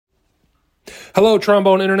Hello,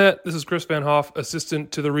 Trombone Internet. This is Chris Van Hoff,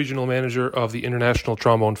 assistant to the regional manager of the International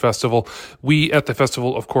Trombone Festival. We at the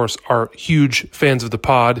festival, of course, are huge fans of the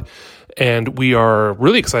pod, and we are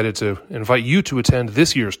really excited to invite you to attend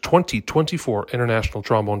this year's 2024 International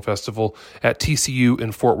Trombone Festival at TCU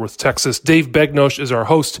in Fort Worth, Texas. Dave Begnosh is our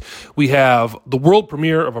host. We have the world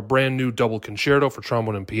premiere of a brand new double concerto for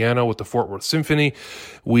trombone and piano with the Fort Worth Symphony.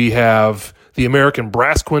 We have the American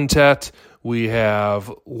Brass Quintet. We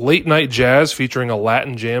have late night jazz featuring a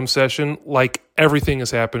Latin jam session. Like, everything is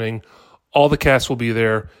happening. All the cast will be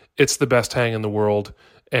there. It's the best hang in the world.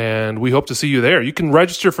 And we hope to see you there. You can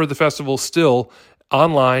register for the festival still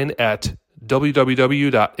online at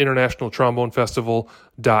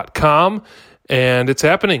www.internationaltrombonefestival.com. And it's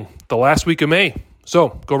happening the last week of May.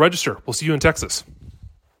 So go register. We'll see you in Texas.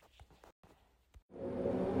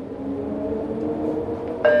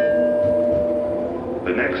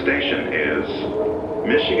 The next station is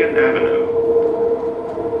Michigan Avenue.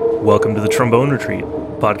 Welcome to the Trombone Retreat,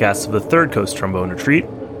 podcast of the Third Coast Trombone Retreat.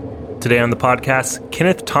 Today on the podcast,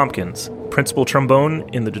 Kenneth Tompkins, principal trombone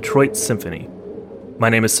in the Detroit Symphony. My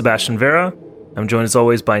name is Sebastian Vera. I'm joined as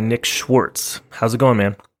always by Nick Schwartz. How's it going,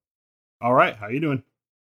 man? All right, how you doing?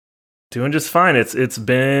 Doing just fine. It's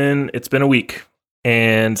been a week.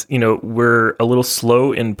 And, we're a little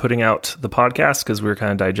slow in putting out the podcast because we're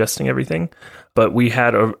kind of digesting everything. But we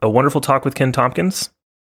had a wonderful talk with Ken Tompkins,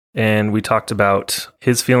 and we talked about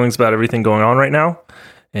his feelings about everything going on right now.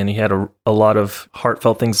 And he had a lot of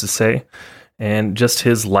heartfelt things to say, and just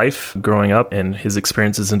his life growing up and his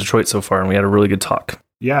experiences in Detroit so far. And we had a really good talk.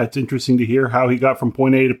 Yeah, it's interesting to hear how he got from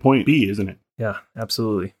point A to point B, isn't it? Yeah,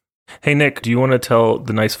 absolutely. Hey, Nick, do you want to tell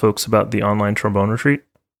the nice folks about the online trombone retreat?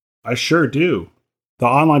 I sure do. The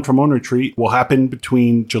online trombone retreat will happen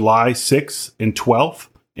between July 6th and 12th.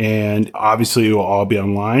 And obviously, it will all be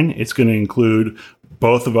online. It's going to include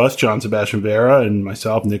both of us, John Sebastian Vera, and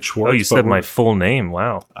myself, Nick Schwartz. Oh, you said my full name.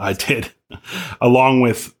 Wow. I did. Along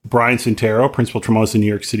with Brian Santero, principal trombonist in New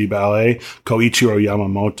York City Ballet, Koichiro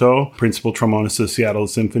Yamamoto, principal trombonist of Seattle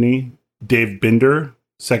Symphony, Dave Binder,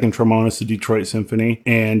 second trombonist of Detroit Symphony,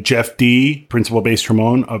 and Jeff D., principal bass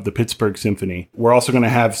trombone of the Pittsburgh Symphony. We're also going to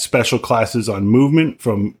have special classes on movement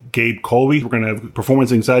from Gabe Colby. We're going to have a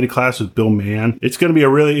performance anxiety class with Bill Mann. It's going to be a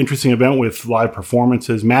really interesting event with live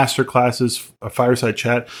performances, master classes, a fireside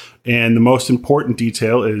chat, and the most important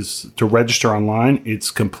detail is to register online.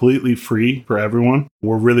 It's completely free for everyone.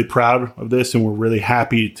 We're really proud of this, and we're really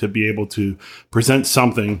happy to be able to present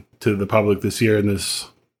something to the public this year in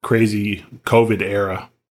this crazy COVID era.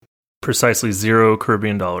 Precisely $0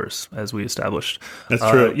 Caribbean dollars, as we established. That's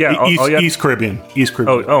true. East Caribbean.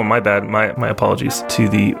 Oh, my bad. My apologies to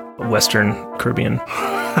the Western Caribbean.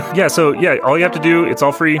 All you have to do, it's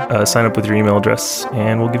all free. Sign up with your email address,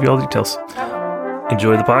 and we'll give you all the details.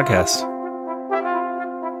 Enjoy the podcast.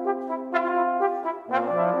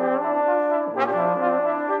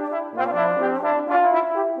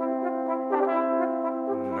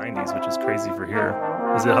 Which is crazy for here.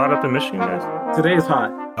 Is it hot up in Michigan, guys? Today is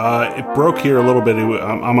hot. It broke here a little bit.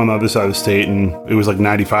 I'm on the other side of the state, and it was like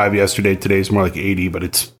 95 yesterday. Today's more like 80, but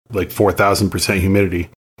it's like 4,000% humidity.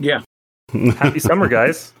 Yeah. Happy summer,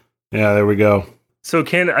 guys. Yeah, there we go. So,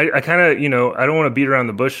 Ken, I kind of, I don't want to beat around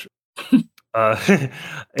the bush. And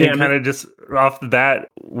kind of just off the bat,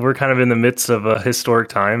 we're kind of in the midst of a historic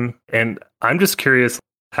time. And I'm just curious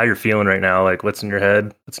how you're feeling right now. Like, what's in your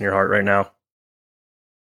head? What's in your heart right now?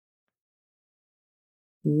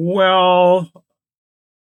 Well,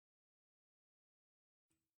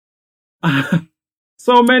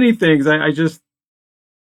 so many things.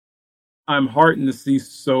 I'm heartened to see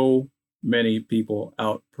so many people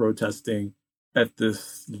out protesting at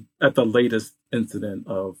the latest incident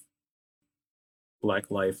of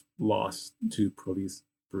Black life lost to police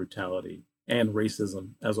brutality and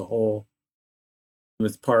racism as a whole.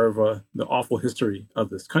 It's part of the awful history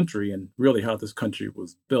of this country and really how this country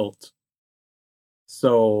was built.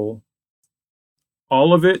 So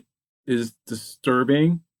all of it is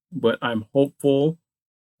disturbing, but I'm hopeful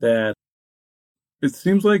that it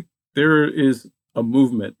seems like there is a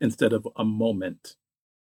movement instead of a moment.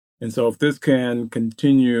 And so if this can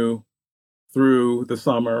continue through the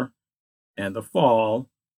summer and the fall,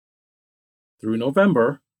 through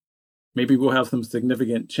November, maybe we'll have some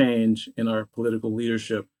significant change in our political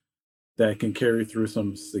leadership that can carry through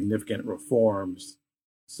some significant reforms.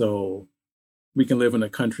 So we can live in a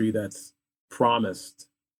country that's promised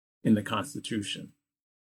in the Constitution.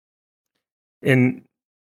 And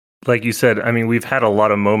like you said, I mean, we've had a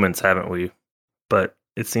lot of moments, haven't we? But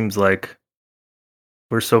it seems like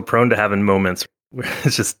we're so prone to having moments.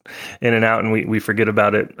 It's just in and out, and we forget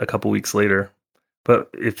about it a couple weeks later. But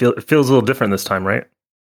it feels a little different this time, right?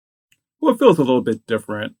 Well, it feels a little bit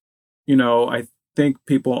different. I think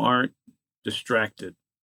people aren't distracted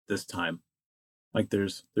this time. Like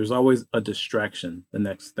there's always a distraction, the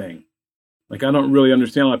next thing. Like I don't really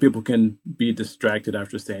understand why people can be distracted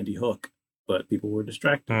after Sandy Hook, but people were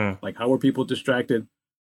distracted. Like how were people distracted,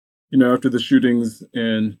 after the shootings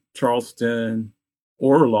in Charleston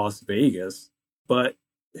or Las Vegas? But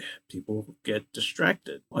people get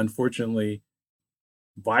distracted. Unfortunately,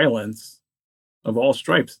 violence of all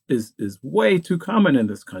stripes is way too common in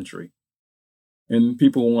this country. And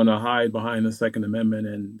people want to hide behind the Second Amendment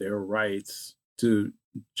and their rights to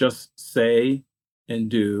just say and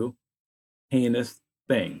do heinous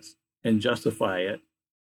things and justify it.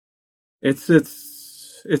 It's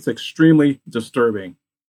extremely disturbing.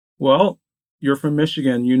 Well, you're from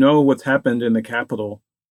Michigan. You know what's happened in the Capitol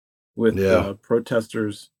with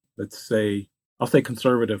protesters. I'll say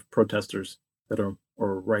conservative protesters that are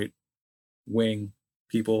right-wing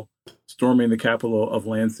people storming the Capitol of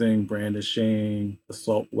Lansing, brandishing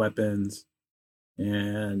assault weapons,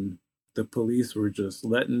 and the police were just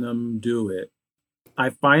letting them do it. I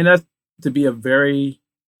find that to be a very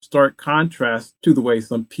stark contrast to the way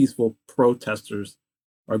some peaceful protesters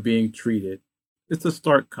are being treated. It's a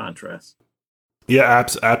stark contrast. Yeah,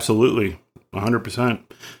 absolutely, 100%.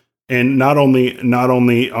 And not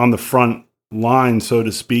only on the front line, so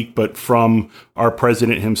to speak, but from our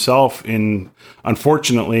president himself. In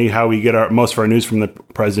unfortunately, how we get most of our news from the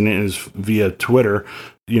president is via Twitter.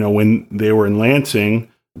 When they were in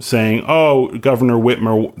Lansing, saying, "Oh, Governor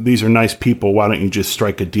Whitmer, these are nice people. Why don't you just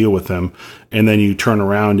strike a deal with them?" And then you turn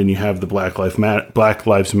around and you have the Black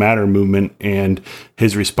Lives Matter movement, and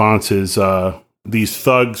his response is, "These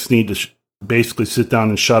thugs need to basically sit down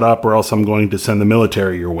and shut up, or else I'm going to send the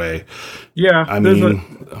military your way." Yeah, I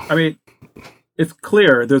mean, it's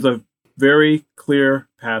clear. There's a very clear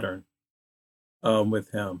pattern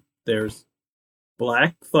with him. There's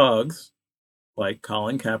black thugs like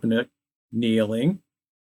Colin Kaepernick kneeling,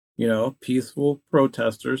 peaceful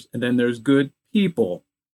protesters, and then there's good people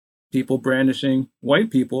white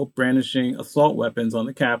people brandishing assault weapons on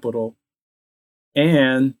the Capitol,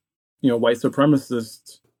 and white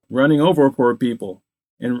supremacists running over poor people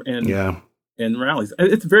in rallies.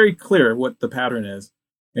 It's very clear what the pattern is.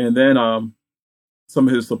 And then some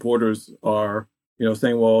of his supporters are,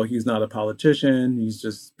 saying, well, he's not a politician, he's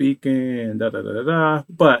just speaking, and da-da-da-da-da.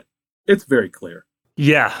 But it's very clear.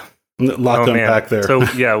 Yeah. Lot to unpack there. So,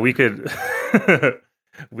 yeah, we could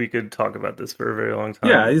we could talk about this for a very long time.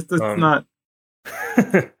 Yeah, it's not...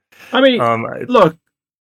 I mean, look,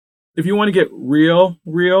 if you want to get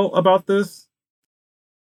real about this,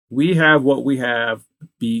 we have what we have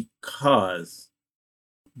because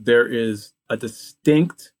there is a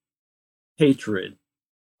distinct hatred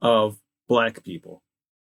of black people,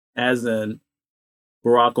 as in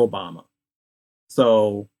Barack Obama.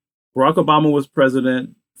 So Barack Obama was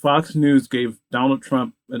president. Fox News gave Donald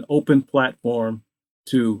Trump an open platform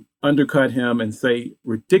to undercut him and say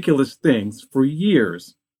ridiculous things for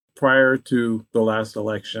years prior to the last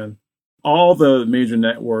election. All the major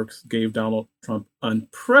networks gave Donald Trump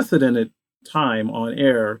unprecedented time on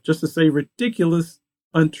air just to say ridiculous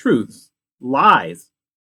untruths, lies.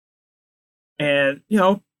 And,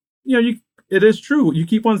 it is true. You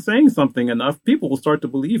keep on saying something enough, people will start to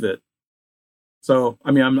believe it. So,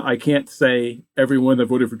 I mean, I can't say everyone that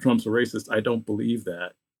voted for Trump's a racist. I don't believe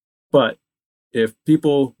that. But if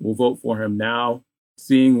people will vote for him now,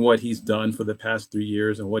 seeing what he's done for the past 3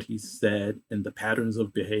 years and what he's said and the patterns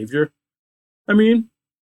of behavior, I mean,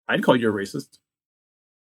 I'd call you a racist.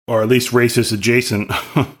 Or at least racist adjacent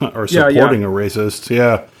or supporting a racist.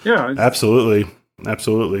 Yeah. Yeah. Absolutely.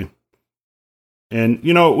 And,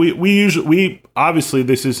 we obviously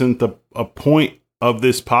this isn't a point of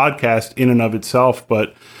this podcast in and of itself,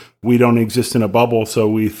 but we don't exist in a bubble. So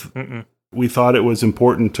we thought it was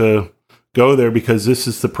important to go there because this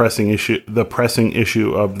is the pressing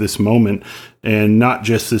issue of this moment, and not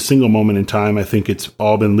just a single moment in time. I think it's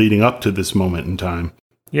all been leading up to this moment in time.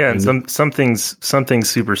 Yeah. And some things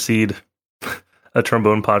supersede a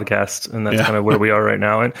trombone podcast, and that's kind of where we are right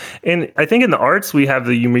now. And I think in the arts, we have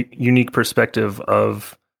the unique perspective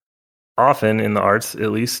of, often in the arts,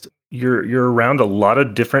 at least, you're around a lot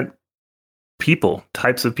of different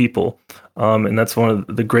types of people. And that's one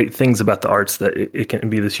of the great things about the arts, that it can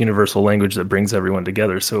be this universal language that brings everyone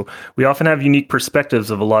together. So we often have unique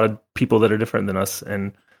perspectives of a lot of people that are different than us.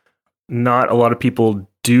 And not a lot of people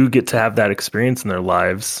do get to have that experience in their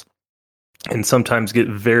lives, and sometimes get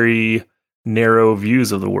very narrow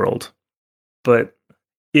views of the world. But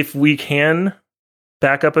if we can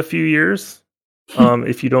back up a few years,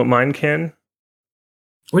 if you don't mind, Ken,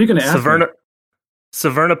 What are you going to ask me?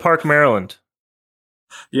 Severna Park, Maryland.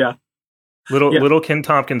 Yeah. Little Ken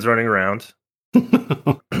Tompkins running around.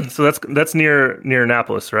 So that's near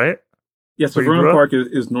Annapolis, right? Yes, Severna Park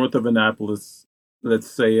is north of Annapolis. Let's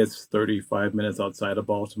say it's 35 minutes outside of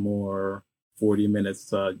Baltimore, 40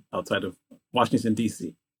 minutes outside of Washington,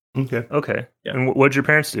 D.C. Okay. Yeah. And what did your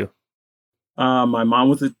parents do? My mom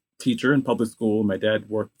was a teacher in public school. My dad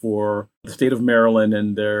worked for the state of Maryland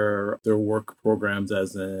and their work programs,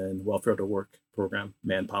 as in welfare to work program,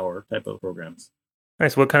 manpower type of programs.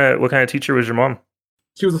 Nice. What kind of teacher was your mom?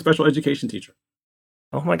 She was a special education teacher.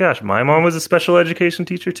 Oh my gosh, my mom was a special education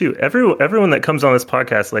teacher too. Everyone that comes on this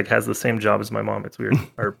podcast like has the same job as my mom. It's weird.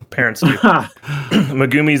 Our parents do.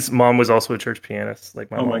 Megumi's mom was also a church pianist,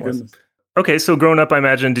 like my mom was. Goodness. Okay, so growing up, I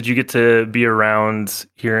imagine, did you get to be around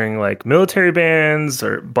hearing like military bands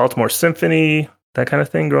or Baltimore Symphony, that kind of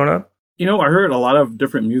thing growing up? You know, I heard a lot of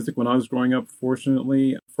different music when I was growing up,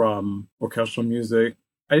 fortunately, from orchestral music.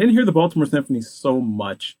 I didn't hear the Baltimore Symphony so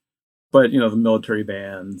much, but, the military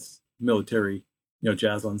bands, military,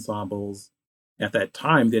 jazz ensembles. At that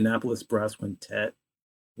time, the Annapolis Brass Quintet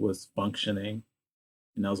was functioning,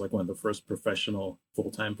 and that was like one of the first professional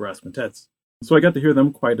full-time brass quintets. So I got to hear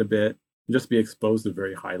them quite a bit and just be exposed to a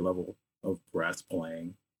very high level of brass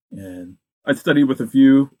playing. And I studied with a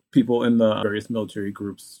few people in the various military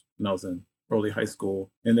groups when I was in early high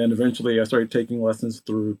school. And then eventually I started taking lessons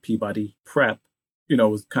through Peabody Prep,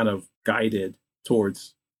 was kind of guided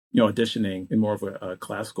towards auditioning in more of a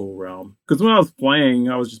classical realm. Because when I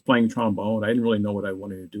was just playing trombone. I didn't really know what I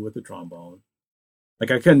wanted to do with the trombone.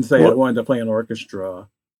 Like I couldn't say I wanted to play an orchestra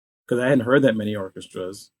because I hadn't heard that many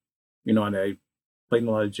orchestras, and I played in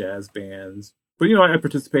a lot of jazz bands. But, I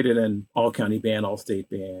participated in all county band, all state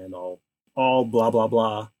band, all blah, blah,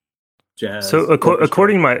 blah jazz. So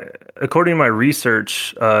according to my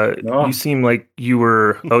research, you seem like you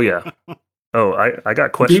were, I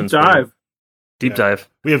got questions. Deep dive.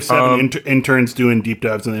 We have 7 interns doing deep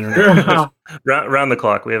dives on the internet. Round the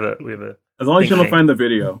clock. We have a. As long as you don't find the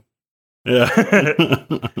video. Yeah.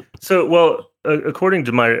 So, according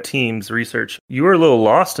to my team's research, you were a little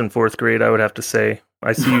lost in 4th grade, I would have to say.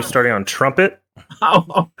 I see you starting on trumpet.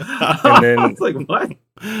 And then it's like, what?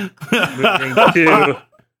 Moving to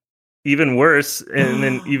even worse, and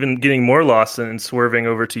then even getting more lost and swerving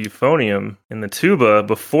over to euphonium in the tuba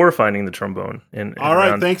before finding the trombone. All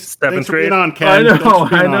right, thanks. 7th grade. Being on, Ken.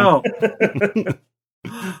 I know.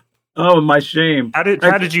 Oh, my shame. How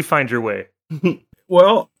did you find your way?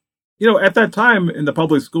 Well, at that time in the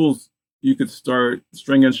public schools, you could start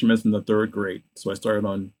string instruments in the 3rd grade. So I started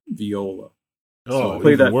on viola. Oh, so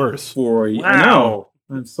even worse. Wow. I know.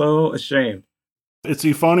 I'm so ashamed. It's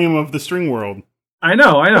euphonium of the string world. I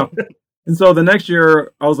know. And so the next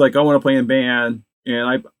year, I was like, I want to play in band.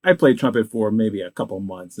 And I played trumpet for maybe a couple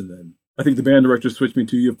months. And then I think the band director switched me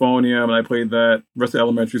to euphonium. And I played that rest of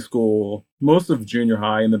elementary school, most of junior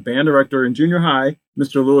high. And the band director in junior high,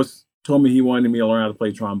 Mr. Lewis, told me he wanted me to learn how to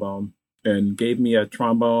play trombone and gave me a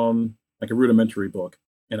trombone, like a rudimentary book.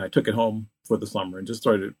 And I took it home for the summer and just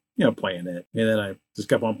started, playing it. And then I just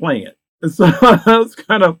kept on playing it. And so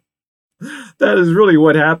that is really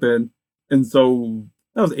what happened. And so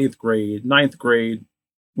that was 8th grade. 9th grade,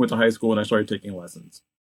 went to high school and I started taking lessons.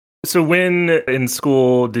 So when in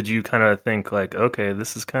school did you kind of think like, okay,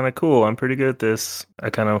 this is kind of cool. I'm pretty good at this.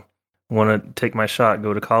 I kind of want to take my shot,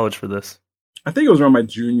 go to college for this. I think it was around my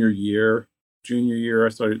junior year. I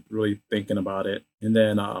started really thinking about it. And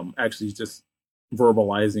then actually just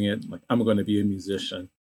verbalizing it, like, I'm going to be a musician.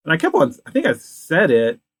 And I kept on, I think I said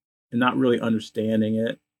it and not really understanding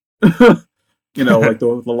it. Like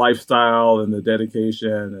the lifestyle and the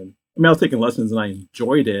dedication. And I was taking lessons and I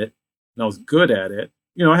enjoyed it and I was good at it.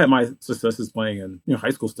 I had my successes playing in high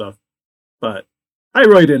school stuff, but I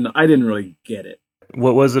didn't really get it.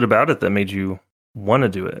 What was it about it that made you want to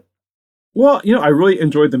do it? Well, I really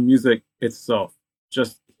enjoyed the music itself.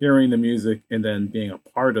 Just hearing the music and then being a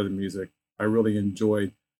part of the music. I really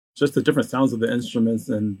enjoyed just the different sounds of the instruments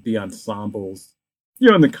and the ensembles.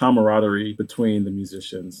 And the camaraderie between the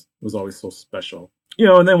musicians was always so special.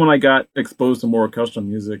 And then when I got exposed to more orchestral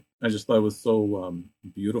music, I just thought it was so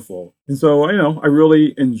beautiful. And so, I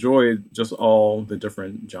really enjoyed just all the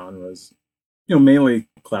different genres, mainly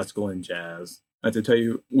classical and jazz. I have to tell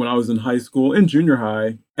you, when I was in high school, in junior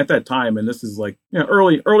high, at that time, and this is like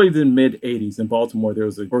early to mid 80s in Baltimore, there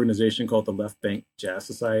was an organization called the Left Bank Jazz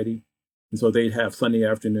Society. And so they'd have Sunday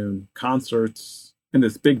afternoon concerts in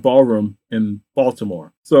this big ballroom in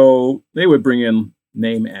Baltimore. So they would bring in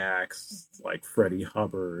name acts like Freddie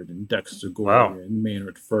Hubbard and Dexter Gordon,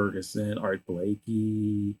 Maynard Ferguson, Art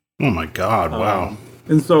Blakey, Oh my God! Wow.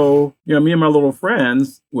 And so, me and my little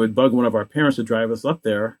friends would bug one of our parents to drive us up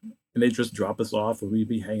there, and they'd just drop us off, and we'd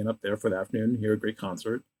be hanging up there for the afternoon, hear a great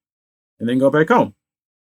concert, and then go back home.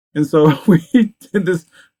 And so we did this,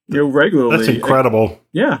 regularly. That's incredible.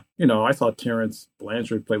 Yeah. I saw Terrence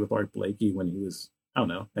Blanchard play with Art Blakey when he was, I don't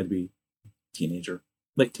know, had to be teenager,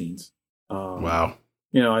 late teens. Wow.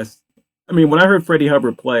 When I heard Freddie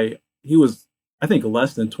Hubbard play, he was, I think,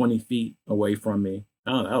 less than 20 feet away from me.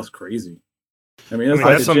 Oh, that was crazy.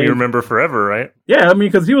 That's something you remember forever, right? Yeah,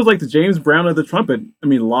 because he was like the James Brown of the trumpet.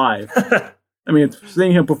 Live.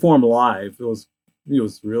 Seeing him perform live, he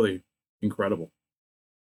was really incredible.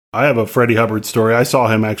 I have a Freddie Hubbard story. I saw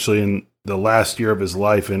him actually in the last year of his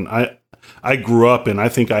life, and I grew up, and I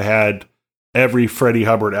think I had every Freddie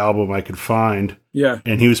Hubbard album I could find. Yeah,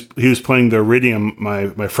 and he was playing the Iridium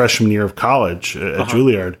my freshman year of college at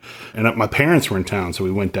Juilliard, and my parents were in town, so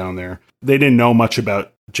we went down there. They didn't know much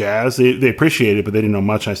about jazz. They appreciated it, but they didn't know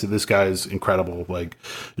much. And I said, "This guy is incredible. Like,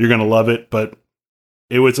 you're gonna love it." But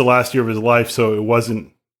it was the last year of his life, so it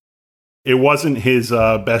wasn't his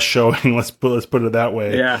best showing. Let's put it that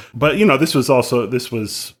way. Yeah. But this was I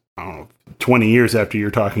don't know, 20 years after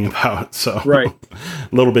you're talking about, so right.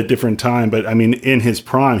 A little bit different time. But in his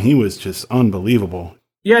prime, he was just unbelievable.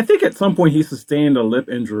 Yeah, I think at some point he sustained a lip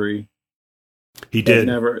injury. He did.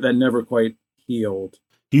 That never quite healed.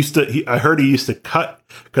 I heard he used to cut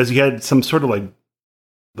because he had some sort of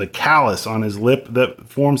like callus on his lip that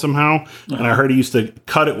formed somehow. And I heard he used to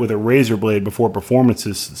cut it with a razor blade before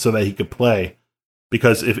performances so that he could play.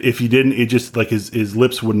 Because if he didn't, it just like his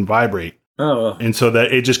lips wouldn't vibrate. Oh. And so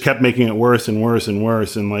that it just kept making it worse and worse and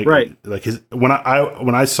worse. And right. When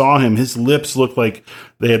I saw him, his lips looked like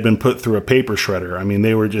they had been put through a paper shredder.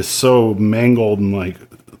 They were just so mangled and like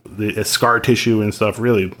the scar tissue and stuff,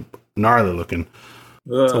 really gnarly looking.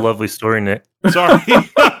 It's a lovely story, Nick. Sorry.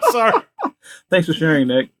 Sorry. Thanks for sharing,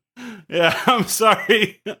 Nick. Yeah, I'm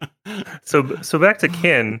sorry. So back to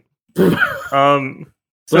Ken. Bless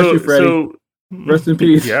you, Freddie. So rest in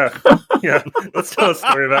peace. Yeah. Let's tell a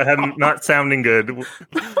story about him not sounding good.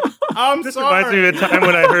 This reminds me of a time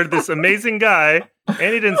when I heard this amazing guy, and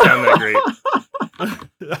he didn't sound that great.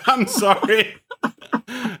 I'm sorry.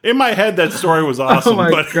 In my head, that story was awesome. Oh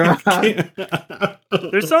my God.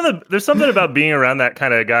 There's something about being around that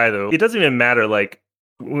kind of guy, though. It doesn't even matter. Like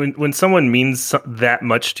when someone means that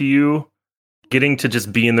much to you, getting to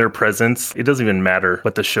just be in their presence, it doesn't even matter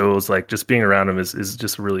what the show is like. Just being around him is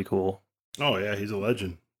just really cool. Oh yeah, he's a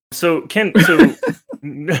legend. So Ken,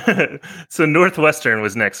 so Northwestern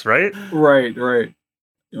was next, right? Right.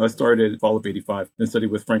 I started fall of '85 and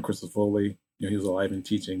studied with Frank Crisafulli. He was alive and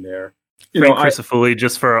teaching there. Frank Crisafulli,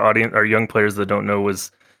 just for our audience, our young players that don't know,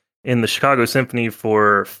 was in the Chicago Symphony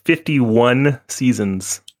for 51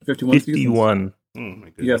 seasons. 51 seasons. Oh my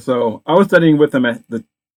goodness. Yeah, so I was studying with him at the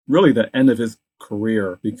end of his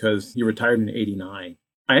career because he retired in '89.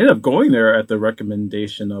 I ended up going there at the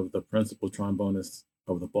recommendation of the principal trombonist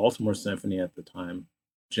of the Baltimore Symphony at the time,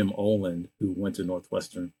 Jim Oland, who went to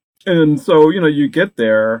Northwestern. And so, you get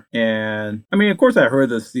there, and of course, I heard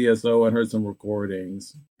the CSO and heard some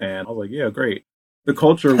recordings, and I was like, yeah, great. The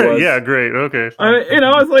culture was, yeah, great, okay. I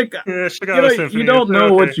was like, yeah, Chicago Symphony. You don't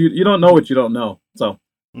know what you don't know what you don't know. So,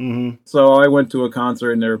 So I went to a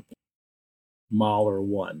concert, and their Mahler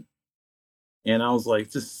won, and I was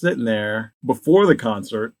like, just sitting there before the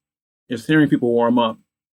concert, just hearing people warm up.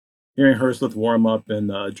 Hearing Herseth warm up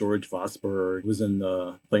and George Vosper, who was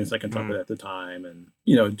playing second trumpet at the time,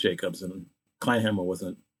 and Jacobs and Kleinhammer was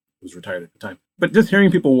retired at the time. But just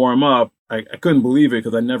hearing people warm up, I couldn't believe it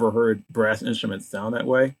because I never heard brass instruments sound that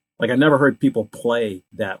way. Like I never heard people play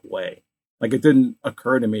that way. Like it didn't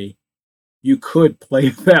occur to me you could play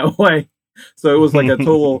that way. So it was like a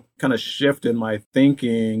total kind of shift in my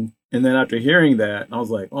thinking. And then after hearing that, I was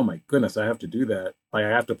like, oh my goodness, I have to do that. Like I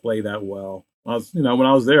have to play that well. When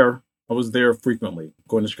I was there frequently,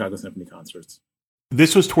 going to Chicago Symphony concerts.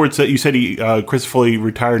 This was towards that. You said Crisafulli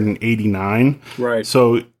retired in '89, right?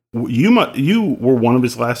 So you were one of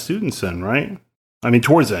his last students then, right?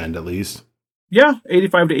 Towards the end, at least. Yeah,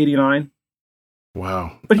 '85 to '89.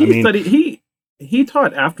 Wow! But he studied. He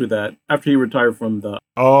taught after that. After he retired from the.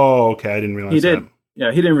 Oh, okay. I didn't realize he did. That.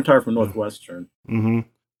 Yeah, he didn't retire from Northwestern. Mm-hmm.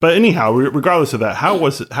 But anyhow, regardless of that, how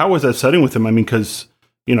was that setting with him? Because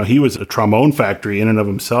he was a trombone factory in and of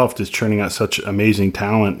himself, just churning out such amazing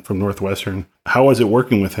talent from Northwestern. How was it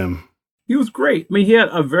working with him? He was great. He had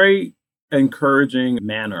a very encouraging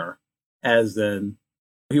manner, as in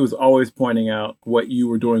he was always pointing out what you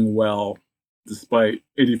were doing well, despite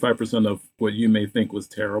 85% of what you may think was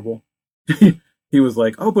terrible. he was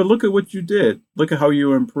like, "Oh, but look at what you did. Look at how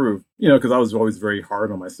you improved." Because I was always very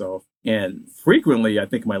hard on myself. And frequently, I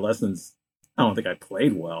think my lessons, I don't think I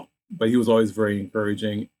played well, but he was always very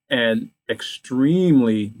encouraging and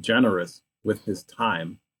extremely generous with his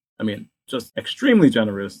time. I mean, just extremely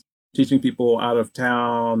generous, teaching people out of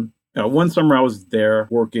town. One summer I was there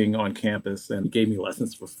working on campus and he gave me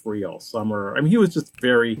lessons for free all summer. I mean, he was just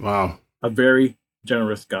Wow. a very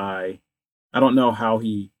generous guy. I don't know how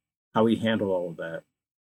he handled all of that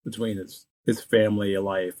between his family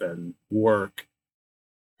life and work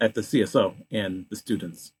at the CSO and the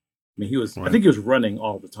students. I mean, I think he was running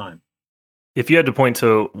all the time. If you had to point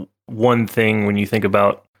to one thing when you think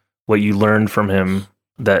about what you learned from him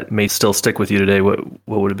that may still stick with you today, what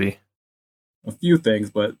would it be? A few things,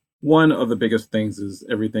 but one of the biggest things is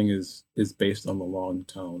everything is based on the long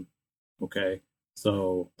tone. Okay.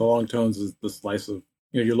 So the long tones is the slice of,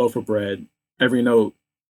 your loaf of bread. Every note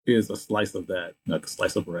is a slice of that, like a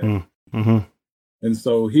slice of bread. Mm-hmm. And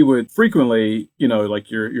so he would frequently,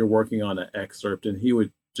 like you're working on an excerpt and he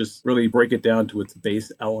would just really break it down to its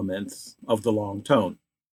base elements of the long tone.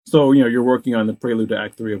 So, you're working on the prelude to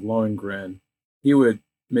Act 3 of Lohengrin. He would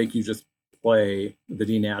make you just play the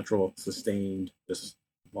D natural sustained, this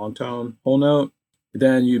long tone, whole note.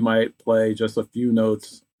 Then you might play just a few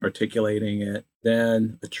notes articulating it,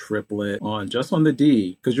 then a triplet on the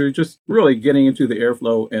D, because you're just really getting into the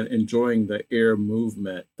airflow and enjoying the air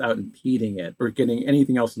movement without impeding it or getting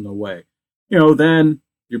anything else in the way. Then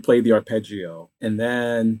you play the arpeggio and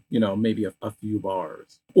then, maybe a few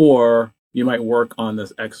bars. Or you might work on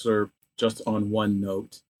this excerpt just on one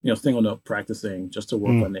note, single note practicing just to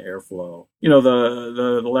work on the airflow.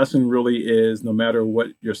 The lesson really is no matter what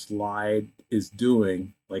your slide is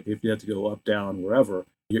doing, like if you have to go up, down, wherever,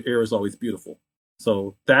 your air is always beautiful.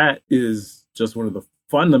 So that is just one of the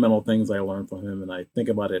fundamental things I learned from him. And I think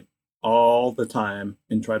about it all the time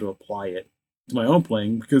and try to apply it to my own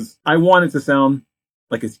playing because I want it to sound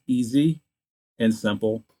like it's easy and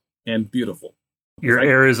simple and beautiful. Your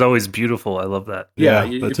air is always beautiful. I love that. Yeah,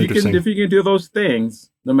 that's if interesting. you can do those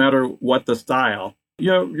things, no matter what the style,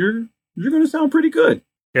 you're going to sound pretty good.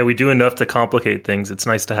 Yeah, we do enough to complicate things. It's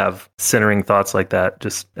nice to have centering thoughts like that.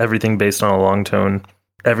 Just everything based on a long tone,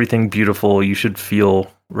 everything beautiful. You should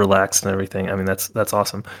feel relaxed and everything. I mean, that's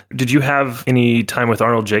awesome. Did you have any time with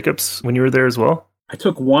Arnold Jacobs when you were there as well? I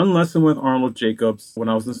took one lesson with Arnold Jacobs when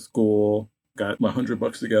I was in school. Got my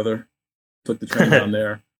 $100 together, took the train down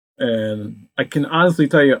there. And I can honestly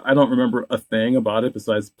tell you, I don't remember a thing about it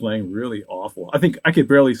besides playing really awful. I think I could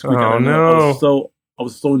barely squeak out. No. I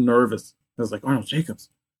was so nervous. I was like, Arnold Jacobs.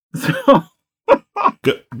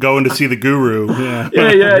 Going to see the guru. Yeah.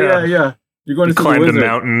 Yeah. You're going to see climb the the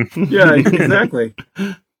mountain. Yeah, exactly.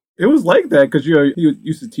 It was like that because he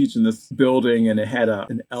used to teach in this building and it had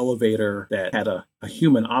an elevator that had a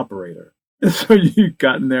human operator. And so you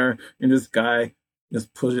got in there and this guy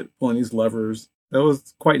just pulling these levers. That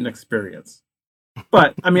was quite an experience.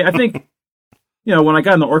 But I mean, I think, when I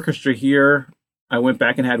got in the orchestra here, I went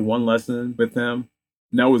back and had one lesson with him.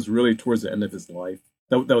 And that was really towards the end of his life.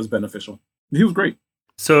 That was beneficial. He was great.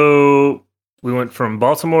 So we went from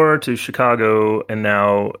Baltimore to Chicago and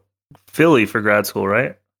now Philly for grad school,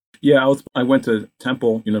 right? Yeah, I went to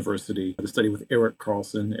Temple University to study with Eric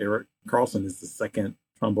Carlson. Eric Carlson is the second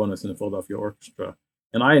trombonist in the Philadelphia Orchestra.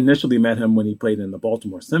 And I initially met him when he played in the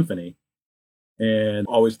Baltimore Symphony and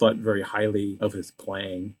always thought very highly of his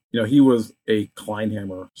playing. He was a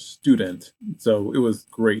Kleinhammer student, so it was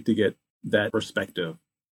great to get that perspective.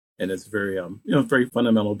 And it's very, very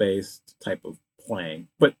fundamental based type of playing,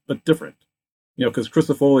 but different. Because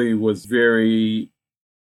Crisafulli was very,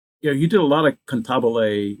 he did a lot of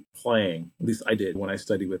cantabile playing. At least I did when I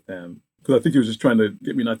studied with him. Because I think he was just trying to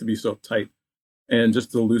get me not to be so uptight. And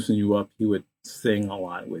just to loosen you up, he would sing a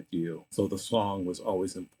lot with you. So the song was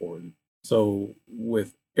always important. So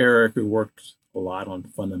with Eric, we worked a lot on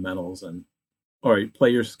fundamentals and, all right, play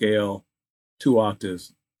your scale 2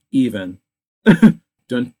 octaves, even.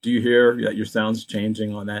 Do you hear that your sound's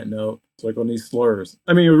changing on that note? It's like on these slurs.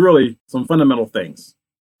 I mean, really some fundamental things.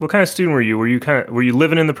 What kind of student were you? Were you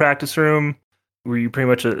living in the practice room? Were you pretty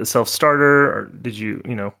much a self-starter, or did you,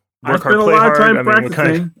 I work spent hard, a play lot of hard? time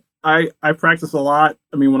practicing. I practiced a lot.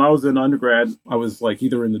 I mean, when I was in undergrad, I was like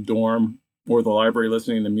either in the dorm or the library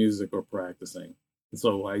listening to music or practicing. And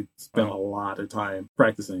so I spent a lot of time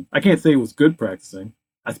practicing. I can't say it was good practicing.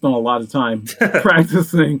 I spent a lot of time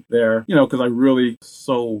practicing there, because I really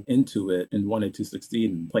so into it and wanted to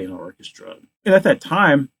succeed and play in an orchestra. And at that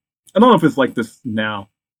time, I don't know if it's like this now,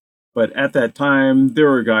 but at that time, there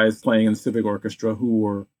were guys playing in civic orchestra who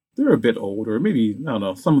were a bit older, maybe, I don't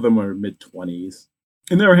know, some of them were mid-20s.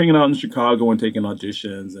 And they were hanging out in Chicago and taking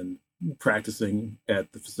auditions and practicing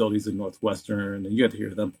at the facilities in Northwestern, and you got to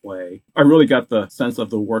hear them play. I really got the sense of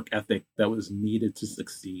the work ethic that was needed to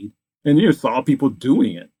succeed. And you saw people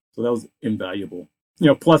doing it. So that was invaluable.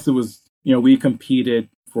 Plus it was, we competed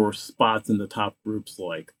for spots in the top groups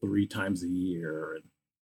like 3 times a year. And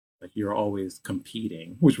like you're always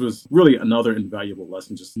competing, which was really another invaluable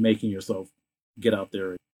lesson, just making yourself get out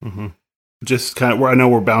there. Mm-hmm. Just kind of where I know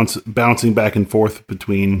we're bouncing back and forth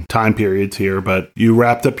between time periods here, but you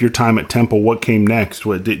wrapped up your time at Temple. What came next?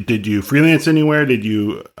 What did you freelance anywhere? Did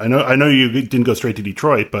you? I know you didn't go straight to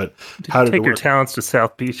Detroit, but how did you take your talents to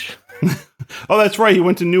South Beach? Oh, that's right. You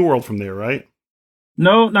went to New World from there, right?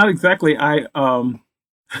 No, not exactly. Oh,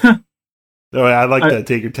 I like that.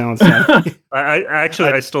 Take your talents.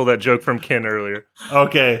 I stole that joke from Ken earlier.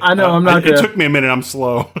 Okay, I know. I'm not. It took me a minute. I'm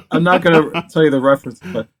slow. I'm not going to tell you the reference,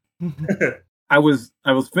 but I was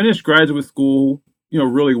finished graduate school.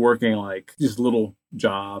 Really working like just little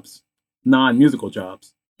jobs, non-musical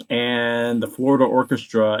jobs, and the Florida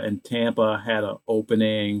Orchestra in Tampa had an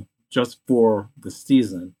opening just for the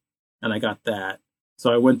season, and I got that.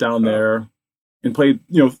 So I went down there and played,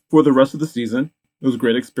 for the rest of the season. It was a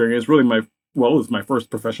great experience. Really, it was my first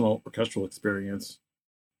professional orchestral experience.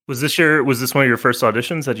 Was this one of your first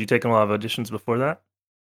auditions? Had you taken a lot of auditions before that?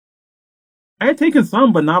 I had taken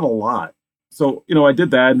some, but not a lot. So, I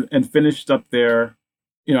did that and finished up there.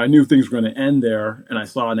 I knew things were going to end there, and I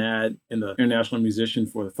saw an ad in the International Musician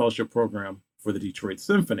for the Fellowship Program for the Detroit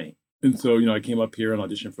Symphony. And so, I came up here and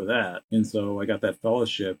auditioned for that. And so I got that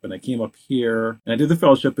fellowship, and I came up here and I did the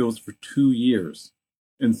fellowship. It was for 2 years.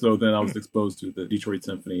 And so then I was exposed to the Detroit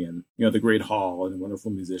Symphony and, the great hall and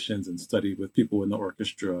wonderful musicians, and studied with people in the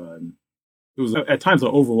orchestra. And it was at times an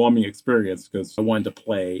overwhelming experience because I wanted to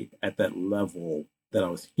play at that level that I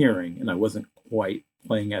was hearing, and I wasn't quite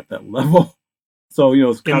playing at that level. So, it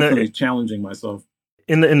was constantly challenging myself.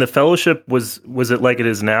 In the fellowship, was it like it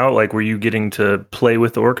is now? Like, were you getting to play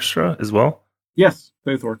with the orchestra as well? Yes,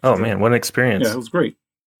 play with the orchestra. Oh man, what an experience! Yeah, it was great.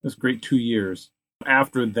 It was great 2 years.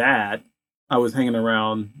 After that, I was hanging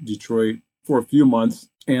around Detroit for a few months,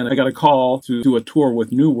 and I got a call to do a tour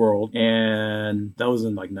with New World, and that was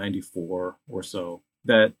in like 94 or so.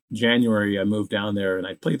 That January, I moved down there, and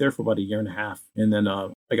I played there for about a year and a half, and then I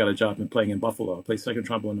got a job in playing in Buffalo. I played second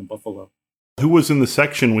trombone in Buffalo. Who was in the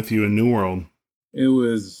section with you in New World? It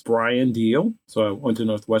was Brian Deal. So I went to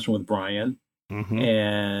Northwestern with Brian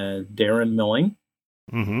and Darren Milling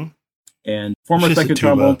and former second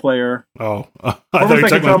trombone player. Oh, former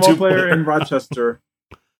second trombone player in Rochester.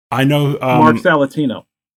 I know Mark Salatino.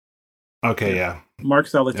 Okay, yeah, Mark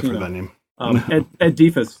Salatino. I've heard that name. Ed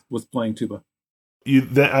Defus was playing tuba.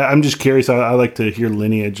 I'm just curious. I like to hear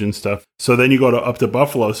lineage and stuff. So then you go up to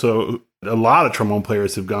Buffalo. So a lot of trombone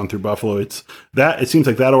players have gone through Buffalo. It seems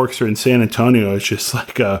like that orchestra in San Antonio is just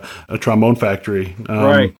like a trombone factory.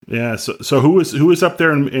 Right. Yeah. So who was up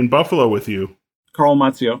there in Buffalo with you? Carl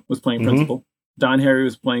Mazzio was playing principal. Don Harry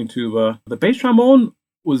was playing tuba. The bass trombone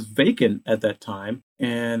was vacant at that time,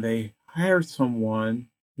 and they hired someone.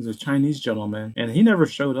 He was a Chinese gentleman, and he never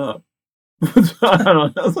showed up. I don't know.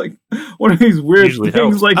 That was like one of these weird things.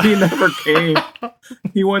 Helps. Like he never came.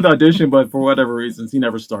 He went to audition, but for whatever reasons, he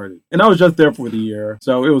never started. And I was just there for the year,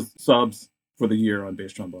 so it was subs for the year on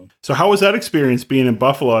bass trombone. So how was that experience being in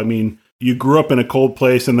Buffalo? I mean, you grew up in a cold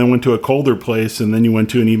place and then went to a colder place, and then you went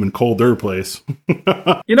to an even colder place.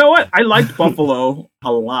 You know what? I liked Buffalo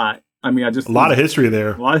a lot. I mean, a lot of history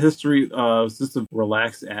there. A lot of history. It was just a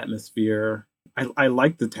relaxed atmosphere. I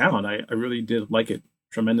liked the town. I really did like it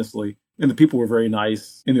tremendously. And the people were very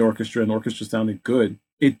nice in the orchestra, and the orchestra sounded good.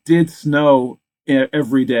 It did snow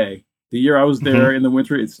every day. The year I was there in the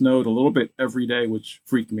winter, it snowed a little bit every day, which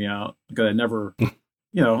freaked me out because I never,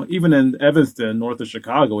 even in Evanston, north of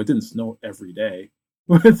Chicago, it didn't snow every day.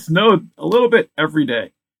 It snowed a little bit every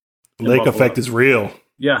day. Lake effect is real.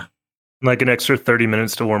 Yeah. Like an extra 30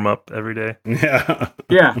 minutes to warm up every day. Yeah.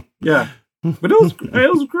 Yeah. But it was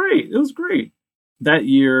great. It was great. That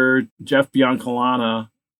year, Jeff Biancalana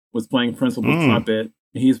was playing principal trumpet.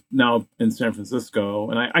 He's now in San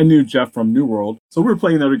Francisco, and I knew Jeff from New World, so we were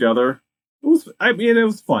playing there together. It was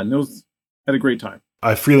fun. Had a great time.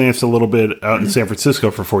 I freelanced a little bit out in San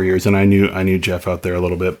Francisco for 4 years, and I knew Jeff out there a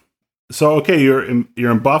little bit. So okay, you're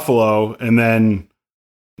in Buffalo, and then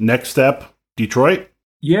next step, Detroit.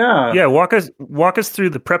 Yeah. Walk us through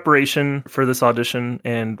the preparation for this audition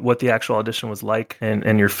and what the actual audition was like,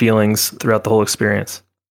 and your feelings throughout the whole experience.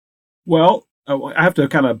 Well, I have to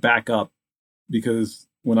kind of back up because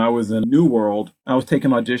when I was in New World, I was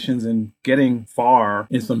taking auditions and getting far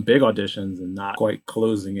in some big auditions and not quite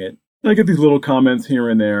closing it. I get these little comments here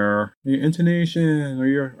and there, your intonation or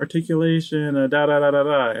your articulation, da da da da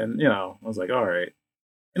da. And, I was like, all right.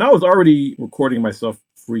 And I was already recording myself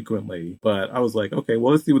frequently, but I was like, okay,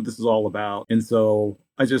 well, let's see what this is all about. And so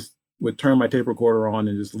I just would turn my tape recorder on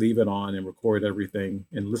and just leave it on and record everything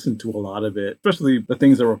and listen to a lot of it, especially the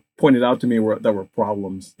things that were pointed out to me that were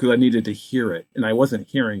problems, because I needed to hear it and I wasn't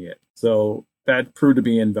hearing it. So that proved to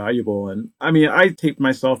be invaluable. And I mean, I taped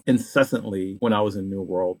myself incessantly when I was in New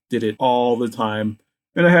World, did it all the time.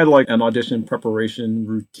 And I had like an audition preparation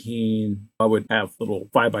routine. I would have little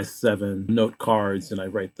 5x7 note cards and I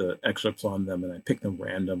write the excerpts on them and I pick them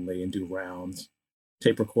randomly and do rounds,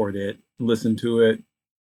 tape record it, listen to it.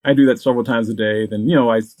 I do that several times a day. Then,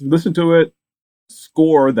 I listen to it,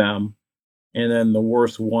 score them, and then the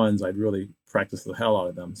worst ones, I'd really practice the hell out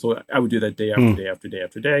of them. So I would do that day after day after day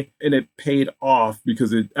after day. And it paid off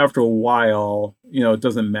because after a while, it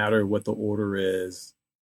doesn't matter what the order is.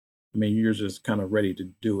 I mean, you're just kind of ready to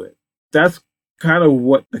do it. That's kind of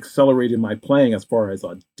what accelerated my playing as far as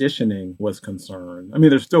auditioning was concerned. I mean,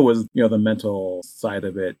 there still was, the mental side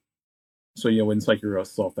of it. So, when psych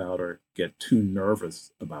yourself out or get too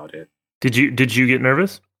nervous about it. Did you get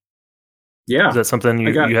nervous? Yeah. Is that something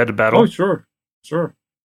you had to battle? Oh, sure.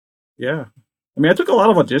 Yeah. I mean, I took a lot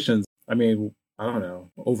of auditions. I mean, I don't know,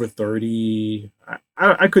 over 30.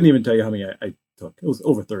 I couldn't even tell you how many I took. It was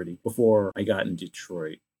over 30 before I got in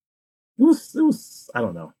Detroit. It was, I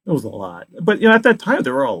don't know. It was a lot. But, at that time,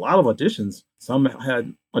 there were a lot of auditions. Some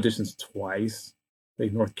had auditions twice. I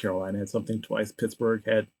think North Carolina had something twice. Pittsburgh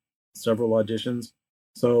had several auditions.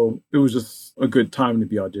 So it was just a good time to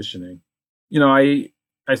be auditioning.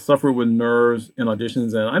 I suffered with nerves in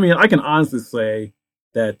auditions. And I mean, I can honestly say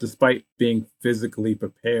that despite being physically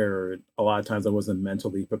prepared, a lot of times I wasn't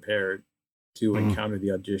mentally prepared to encounter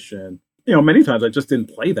the audition. Many times I just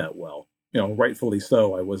didn't play that well. Rightfully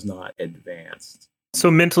so, I was not advanced. So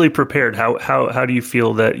mentally prepared, how do you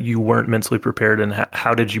feel that you weren't mentally prepared, and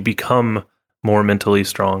how did you become more mentally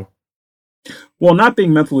strong? Well, not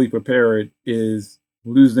being mentally prepared is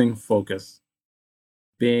losing focus,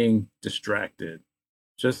 being distracted,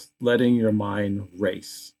 just letting your mind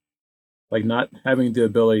race, like not having the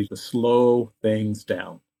ability to slow things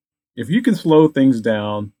down. If you can slow things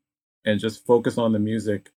down and just focus on the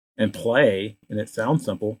music and play, and it sounds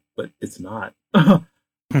simple, but it's not.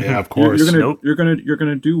 Yeah, of course. You're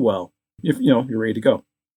gonna do well if you're ready to go.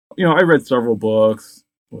 I read several books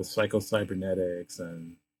with psycho-cybernetics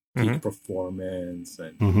and peak performance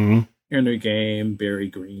and inner game, Barry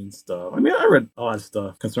Green stuff. I mean, I read a lot of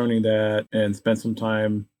stuff concerning that and spent some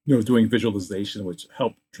time, doing visualization, which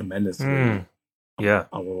helped tremendously. Yeah,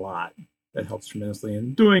 a lot. That helps tremendously.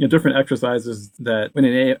 And doing different exercises that would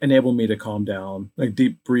enable me to calm down, like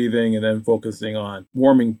deep breathing and then focusing on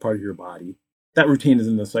warming part of your body. That routine is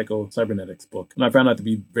in the Psycho-Cybernetics book. And I found that to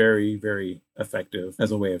be very, very effective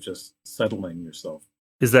as a way of just settling yourself.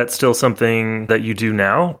 Is that still something that you do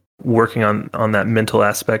now, working on that mental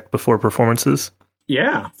aspect before performances?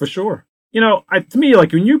 Yeah, for sure. To me,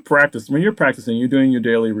 like when you're practicing, you're doing your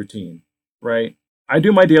daily routine, right? I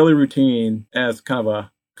do my daily routine as kind of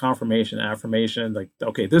a confirmation, affirmation, like,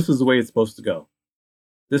 okay, this is the way it's supposed to go.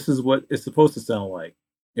 This is what it's supposed to sound like.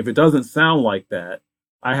 If it doesn't sound like that,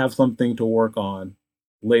 I have something to work on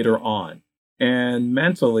later on. And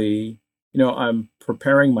mentally, I'm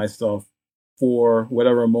preparing myself for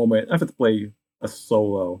whatever moment. I have to play a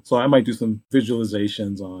solo. So I might do some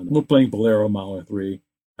visualizations on, we're playing Bolero Mahler 3.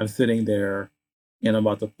 I'm sitting there and I'm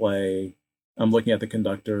about to play. I'm looking at the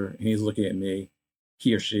conductor and he's looking at me,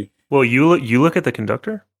 he or she. Well, you look at the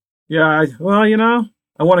conductor? Yeah, I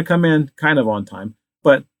want to come in kind of on time,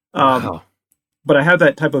 but Wow. But I have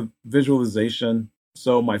that type of visualization,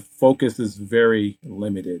 so my focus is very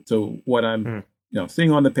limited. So what I'm,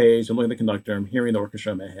 seeing on the page, I'm looking at the conductor, I'm hearing the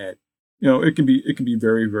orchestra in my head. It can be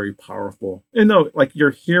very, very powerful. And like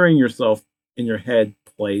you're hearing yourself in your head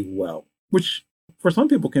play well, which for some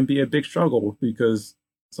people can be a big struggle because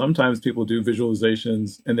sometimes people do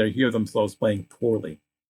visualizations and they hear themselves playing poorly.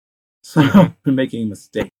 So you're making a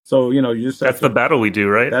mistake. So, you just that's the battle we do,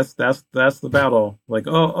 right? That's the battle. Like,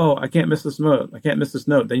 oh, I can't miss this note. I can't miss this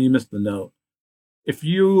note. Then you miss the note. If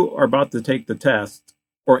you are about to take the test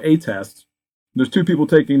or a test, there's two people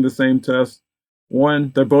taking the same test.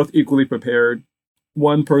 One, they're both equally prepared.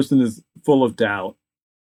 One person is full of doubt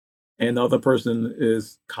and the other person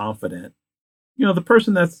is confident. The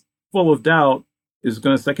person that's full of doubt is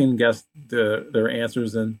going to second guess their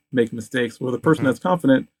answers and make mistakes. Well, the person that's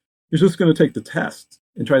confident is just going to take the test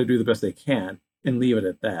and try to do the best they can and leave it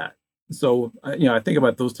at that. So, I think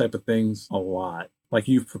about those type of things a lot. Like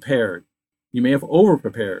you've prepared. You may have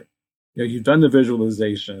over-prepared. You've done the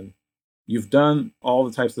visualization. You've done all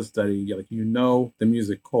the types of study, like you know the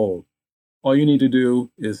music cold. All you need to do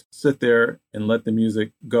is sit there and let the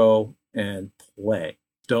music go and play.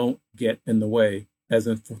 Don't get in the way, as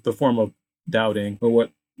in the form of doubting or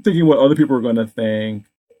thinking what other people are going to think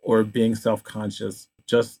or being self-conscious.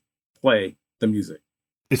 Just play the music.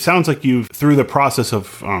 It sounds like you've, through the process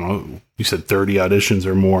of, I don't know, you said 30 auditions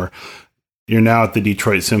or more, you're now at the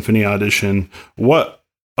Detroit Symphony audition. What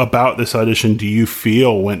about this audition do you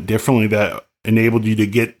feel went differently that enabled you to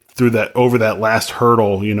get through that, over that last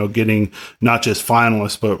hurdle, you know, getting not just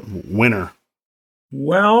finalist, but winner?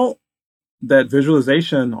 Well, that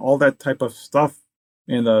visualization, all that type of stuff,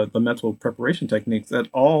 and the mental preparation techniques,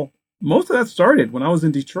 most of that started when I was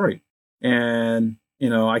in Detroit. And, you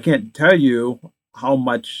know, I can't tell you how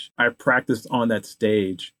much I practiced on that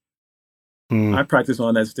stage. I practiced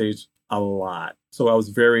on that stage a lot. So I was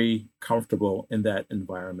very comfortable in that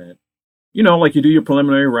environment. You know, like you do your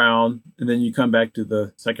preliminary round and then you come back to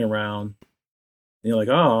the second round and you're like,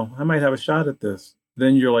 oh, I might have a shot at this.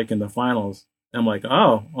 Then you're like in the finals. And I'm like,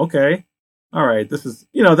 oh, okay. All right. This is,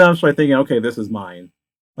 you know, then I'm starting thinking, okay, this is mine.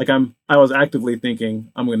 Like I was actively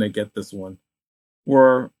thinking I'm going to get this one.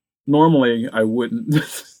 Where normally I wouldn't,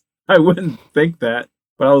 I wouldn't think that,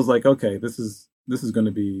 but I was like, okay, this is going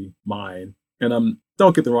to be mine. And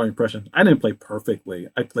don't get the wrong impression. I didn't play perfectly.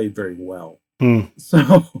 I played very well.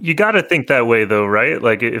 So you got to think that way, though, right?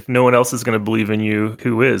 Like if no one else is going to believe in you,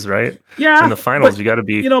 who is, right? Yeah. In the finals, you got to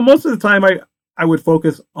be. You know, most of the time I would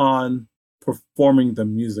focus on performing the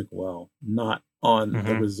music well, not on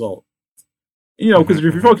the result. You know, because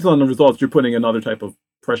if you focus on the results, you're putting another type of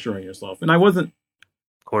pressure on yourself. And I wasn't.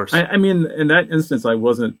 Of course. I mean, in that instance, I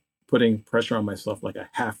wasn't putting pressure on myself like I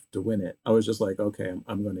have to win it. I was just like, okay,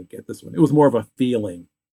 I'm going to get this one. It was more of a feeling.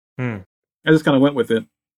 I just kind of went with it.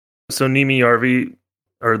 So Nimi Yarvi,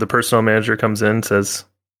 or the personnel manager, comes in, says,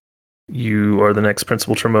 you are the next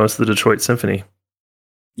principal trombonist of the Detroit Symphony.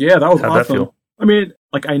 Yeah, that was How'd awesome. that feel? I mean,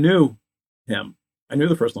 like I knew him. I knew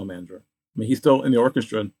the personnel manager. I mean, he's still in the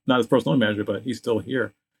orchestra, not as personnel manager, but he's still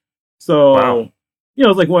here. So, Wow. You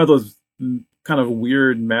know, it's like one of those kind of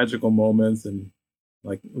weird magical moments. And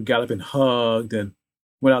like we got up and hugged and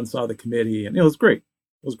went out and saw the committee. And it was great.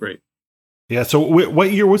 It was great. Yeah. So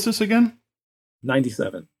what year was this again?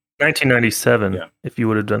 97. 1997, Yeah. if you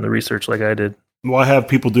would have done the research like I did. Well, I have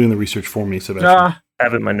people doing the research for me, Sebastian. I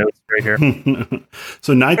have it in my notes right here.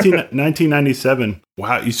 So 1997.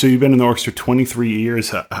 Wow. So you've been in the orchestra 23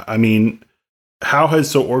 years. I mean, how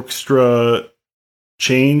has the orchestra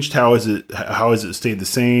changed? How has it stayed the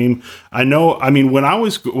same? I know. I mean, when I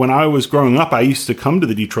was growing up, I used to come to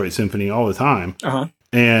the Detroit Symphony all the time.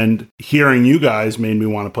 And hearing you guys made me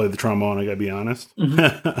want to play the trombone, I gotta be honest.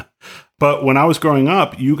 But when I was growing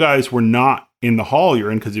up, you guys were not in the hall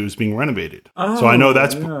you're in because it was being renovated. So I know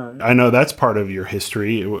that's part of your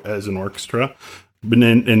history as an orchestra. But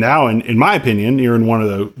now, in my opinion, you're in one of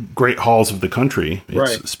the great halls of the country.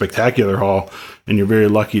 It's a spectacular hall, and you're very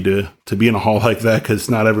lucky to be in a hall like that because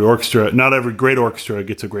not every great orchestra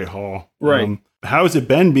gets a great hall. Right. How has it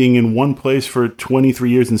been being in one place for 23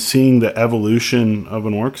 years and seeing the evolution of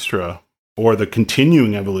an orchestra, or the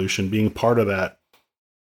continuing evolution, being a part of that?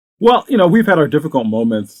 Well, you know, we've had our difficult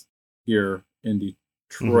moments here in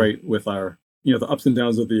Detroit with our, you know, the ups and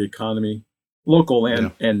downs of the economy, local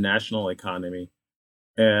and national economy.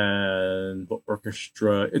 And the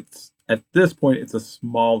orchestra, it's at this point, it's a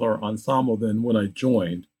smaller ensemble than when I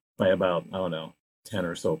joined by about, I don't know, 10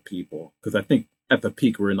 or so people. Because I think at the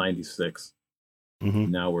peak, we were 96.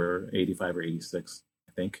 Now we're 85 or 86,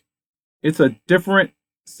 I think. It's a different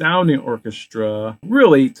sounding orchestra,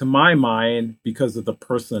 really, to my mind, because of the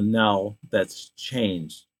personnel that's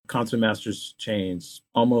changed. Concertmasters changed.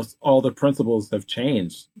 Almost all the principals have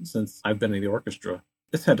changed since I've been in the orchestra.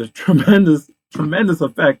 It's had a tremendous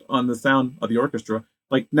effect on the sound of the orchestra.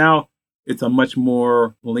 Like now, it's a much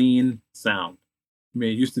more lean sound. I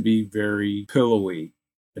mean, it used to be very pillowy,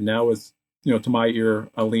 and now it's, you know, to my ear,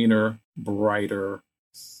 a leaner, brighter,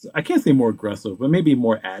 I can't say more aggressive, but maybe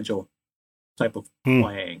more agile type of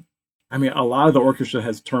playing. I mean, a lot of the orchestra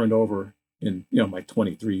has turned over in, you know, my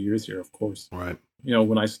 23 years here, of course. Right. You know,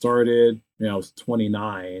 when I started, you know, I was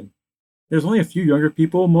 29. There's only a few younger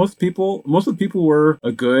people. Most of the people were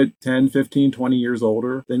a good 10, 15, 20 years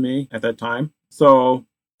older than me at that time. So,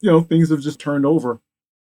 you know, things have just turned over.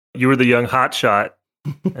 You were the young hotshot,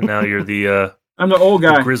 and now you're the I'm the old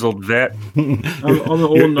guy. the grizzled vet. I'm the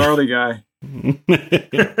old gnarly guy.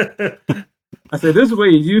 I say, this is the way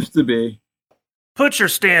it used to be. Put your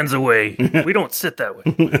stands away. We don't sit that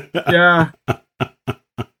way. Yeah.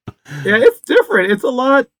 Yeah, it's different. It's a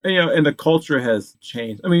lot, and the culture has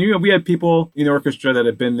changed. I mean, we had people in the orchestra that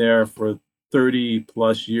had been there for 30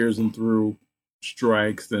 plus years and through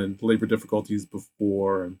strikes and labor difficulties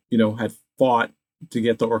before, and, had fought to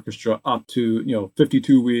get the orchestra up to,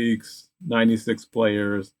 52 weeks, 96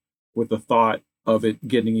 players, with the thought of it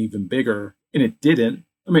getting even bigger. And it didn't.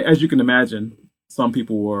 I mean, as you can imagine, some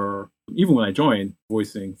people were, even when I joined,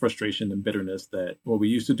 voicing frustration and bitterness that, well, we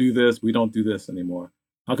used to do this, we don't do this anymore.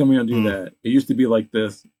 How come we don't do that? It used to be like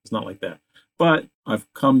this, it's not like that. But I've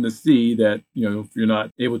come to see that, if you're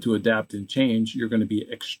not able to adapt and change, you're going to be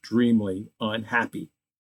extremely unhappy.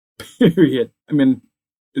 Period. I mean,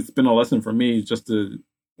 it's been a lesson for me just to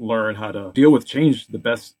learn how to deal with change the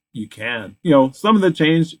best you can. Some of the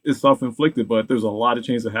change is self-inflicted, but there's a lot of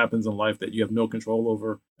change that happens in life that you have no control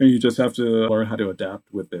over, and you just have to learn how to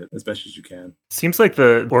adapt with it as best as you can. Seems like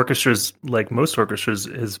the orchestras, like most orchestras,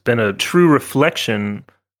 has been a true reflection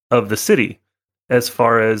of the city as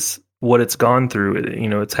far as what it's gone through.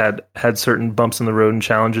 It's had certain bumps in the road and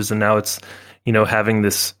challenges, and now it's, having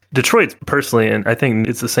this Detroit personally, and I think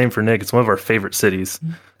it's the same for Nick, it's one of our favorite cities.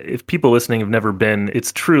 Mm-hmm. If people listening have never been,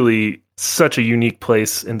 it's truly such a unique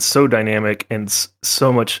place and so dynamic, and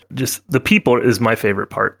so much, just the people is my favorite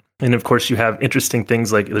part. And of course, you have interesting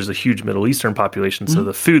things like there's a huge Middle Eastern population, so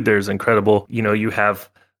the food there is incredible. You have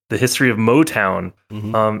the history of Motown.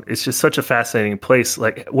 It's just such a fascinating place.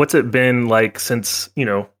 Like, what's it been like since,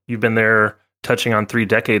 you've been there touching on 3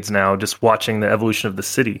 decades now, just watching the evolution of the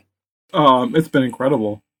city? It's been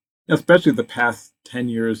incredible, especially the past 10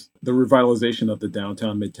 years, the revitalization of the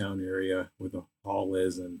downtown, midtown area where the hall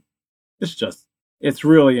is. And it's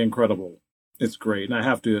really incredible. It's great. And I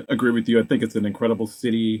have to agree with you. I think it's an incredible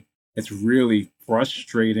city. It's really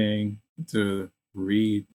frustrating to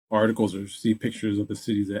read articles or see pictures of the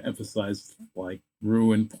cities that emphasize like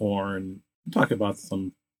ruin porn, talk about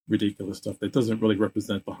some ridiculous stuff that doesn't really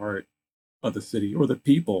represent the heart of the city or the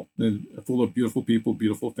people. They're full of beautiful people,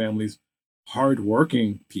 beautiful families,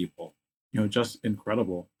 hardworking people, just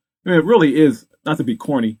incredible. I mean, it really is, not to be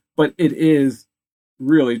corny, but it is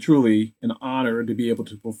really, truly an honor to be able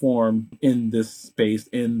to perform in this space,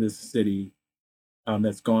 in this city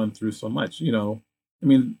that's gone through so much. I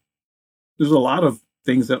mean, there's a lot of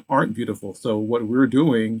things that aren't beautiful. So what we're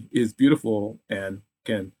doing is beautiful and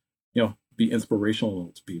can, be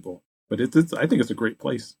inspirational to people. But I think it's a great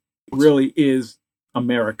place. It really is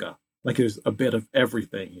America. Like there's a bit of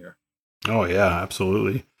everything here. Oh, yeah,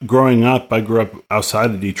 absolutely. Growing up, I grew up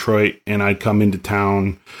outside of Detroit, and I'd come into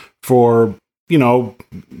town for,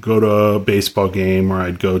 go to a baseball game, or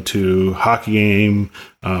I'd go to a hockey game.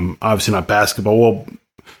 Obviously not basketball. Well,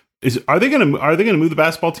 are they gonna move the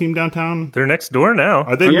basketball team downtown? They're next door now.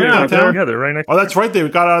 Are they moving downtown? Yeah, they're right next. Oh, that's right. They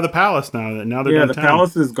got out of the Palace now. Now they're downtown. The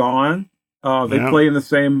Palace is gone. They play in the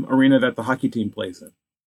same arena that the hockey team plays in.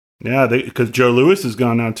 Yeah, because Joe Louis is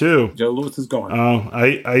gone now too. Joe Louis is gone. Oh,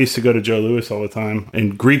 I used to go to Joe Louis all the time,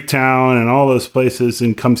 and Greektown and all those places,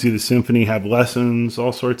 and come see the symphony, have lessons,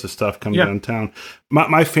 all sorts of stuff come downtown.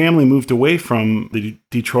 My family moved away from the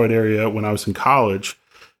Detroit area when I was in college,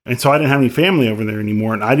 and so I didn't have any family over there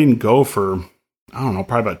anymore, and I didn't go for, I don't know,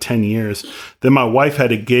 probably about 10 years. Then my wife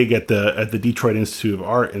had a gig at the Detroit Institute of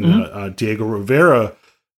Art in the Diego Rivera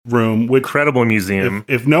room, which incredible museum.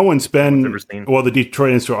 If no one's been, well, the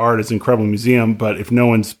Detroit Institute of Art is an incredible museum, but if no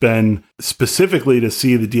one's been specifically to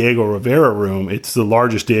see the Diego Rivera room, it's the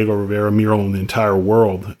largest Diego Rivera mural in the entire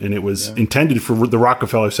world, and it was intended for the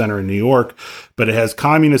Rockefeller Center in New York, but it has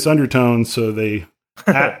communist undertones, so they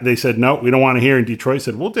said no, we don't want to hear. And Detroit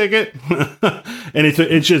said we'll take it, and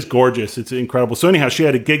it's just gorgeous. It's incredible. So anyhow, she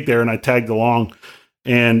had a gig there, and I tagged along,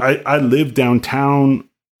 and I lived downtown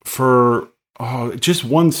for just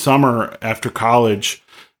one summer after college,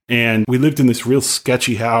 and we lived in this real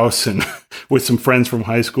sketchy house and with some friends from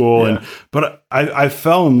high school. But I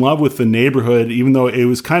fell in love with the neighborhood, even though it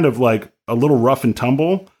was kind of like a little rough and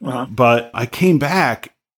tumble. But I came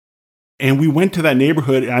back, and we went to that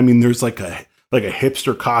neighborhood. I mean, there's like a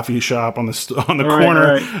hipster coffee shop on the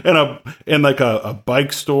corner, and like a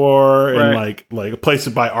bike store, and like a place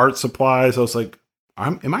to buy art supplies. I was like,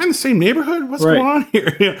 am I in the same neighborhood? What's going on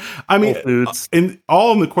here? I mean,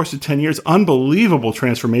 all in the course of 10 years, unbelievable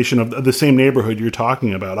transformation of the same neighborhood you're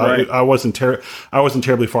talking about. I wasn't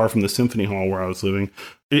terribly far from the Symphony Hall where I was living.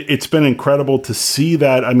 It's been incredible to see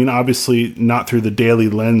that. I mean, obviously not through the daily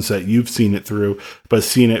lens that you've seen it through, but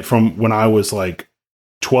seeing it from when I was like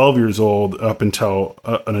 12 years old up until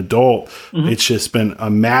an adult. It's just been a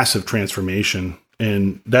massive transformation,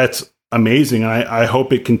 and that's amazing. I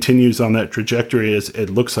hope it continues on that trajectory as it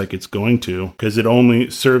looks like it's going to, because it only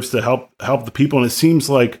serves to help the people. And it seems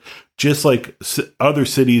like just like other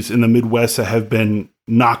cities in the Midwest that have been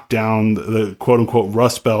knocked down, the quote unquote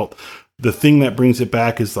Rust Belt, the thing that brings it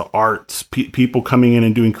back is the arts. People coming in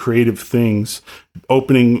and doing creative things,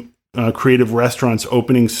 opening creative restaurants,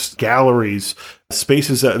 opening galleries,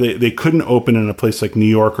 spaces that they couldn't open in a place like New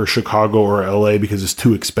York or Chicago or LA because it's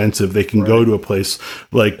too expensive. They can go to a place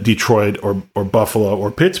like Detroit or Buffalo or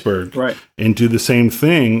Pittsburgh and do the same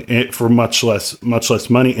thing for much less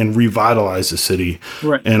money and revitalize the city.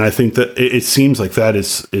 Right. And I think that it seems like that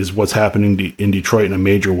is what's happening in Detroit in a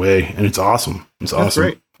major way. And it's awesome. It's awesome.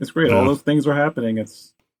 Great. It's great. All those things are happening.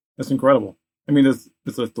 It's incredible. I mean,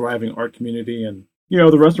 it's a thriving art community, and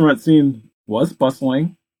the restaurant scene was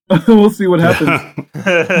bustling. We'll see what happens.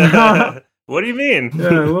 What do you mean?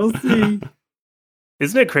 Yeah, we'll see.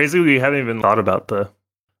 Isn't it crazy we haven't even thought about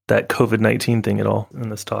that COVID-19 thing at all in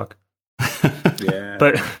this talk? Yeah.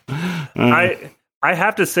 But I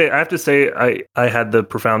have to say I had the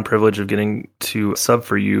profound privilege of getting to sub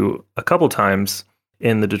for you a couple times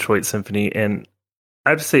in the Detroit Symphony, and I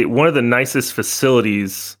have to say one of the nicest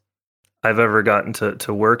facilities I've ever gotten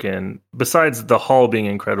to work in, besides the hall being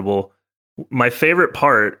incredible. My favorite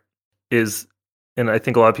part is, and I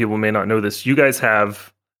think a lot of people may not know this, you guys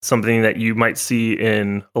have something that you might see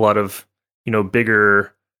in a lot of,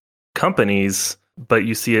 bigger companies, but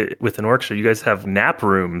you see it with an orchestra. You guys have nap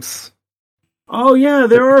rooms. Oh yeah,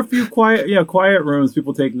 there are a few quiet rooms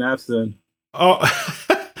people take naps in. Oh,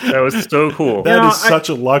 that was so cool. That is such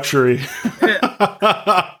a luxury.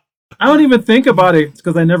 I don't even think about it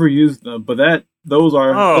because I never used them, but those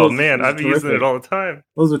are. Oh man, I've been using it all the time.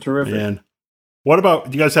 Those are terrific. Man. What about?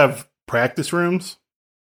 Do you guys have practice rooms?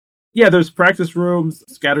 Yeah, there's practice rooms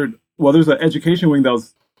scattered. Well, there's an education wing that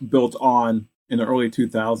was built on in the early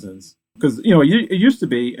 2000s because it used to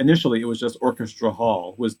be initially it was just orchestra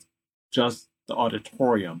hall, was just the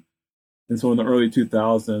auditorium, and so in the early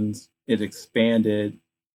 2000s it expanded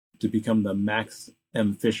to become the Max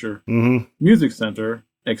M. Fisher Music Center.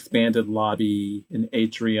 Expanded lobby, an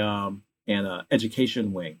atrium, and an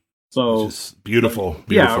education wing. So beautiful.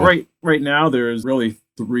 Yeah, right now there's really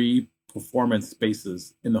 3 performance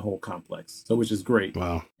spaces in the whole complex. So which is great.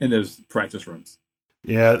 Wow. And there's practice rooms.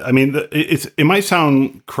 Yeah, I mean it might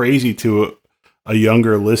sound crazy to a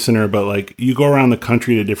younger listener, but like you go around the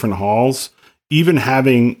country to different halls, even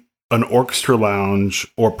having an orchestra lounge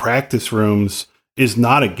or practice rooms is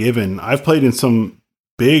not a given. I've played in some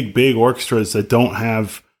big orchestras that don't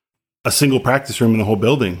have a single practice room in the whole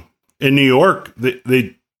building. In New York,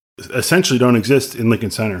 they essentially don't exist in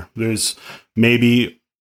Lincoln Center. There's maybe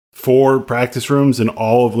 4 practice rooms in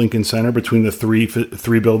all of Lincoln Center between the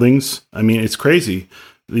three buildings. I mean, it's crazy.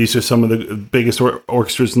 These are some of the biggest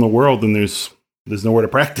orchestras in the world, and there's nowhere to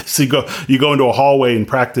practice. You go into a hallway and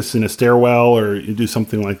practice in a stairwell, or you do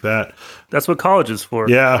something like that. That's what college is for.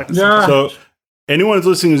 Yeah. So anyone who's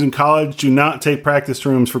listening who's in college, do not take practice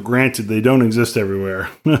rooms for granted. They don't exist everywhere.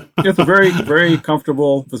 It's a very, very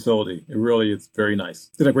comfortable facility. It really is very nice.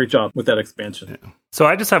 Did a great job with that expansion. Yeah. So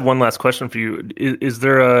I just have one last question for you. Is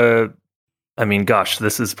there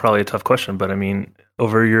this is probably a tough question, but I mean,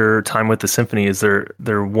 over your time with the symphony, is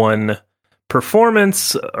there one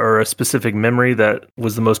performance or a specific memory that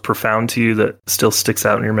was the most profound to you that still sticks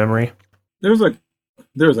out in your memory? There's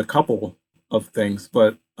a couple of things,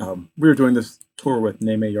 but we were doing this tour with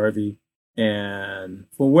Neeme Järvi, and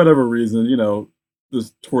for whatever reason,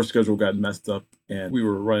 this tour schedule got messed up, and we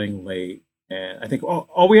were running late. And I think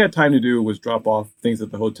all we had time to do was drop off things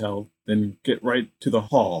at the hotel, then get right to the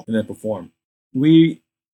hall, and then perform. We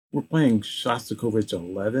were playing Shostakovich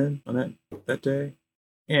 11 on that day,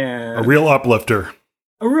 and a real uplifter.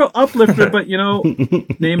 But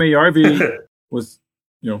Neeme Järvi was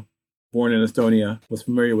born in Estonia, was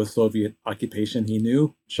familiar with Soviet occupation. He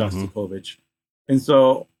knew Shostakovich. And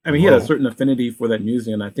so, I mean, he had a certain affinity for that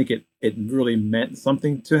music, and I think it really meant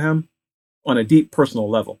something to him on a deep personal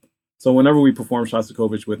level. So whenever we performed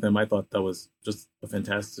Shostakovich with him, I thought that was just a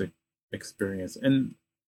fantastic experience. And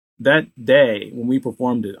that day, when we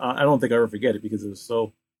performed it, I don't think I ever forget it because it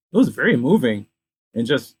was very moving and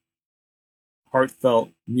just heartfelt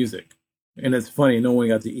music. And it's funny, no one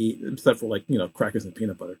got to eat except for crackers and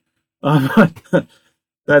peanut butter.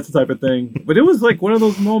 That's the type of thing. But it was like one of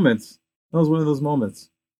those moments. That was one of those moments.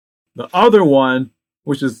 The other one,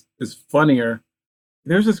 which is funnier,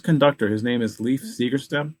 there's this conductor. His name is Leif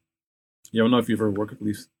Segerstem. You don't know if you've ever worked with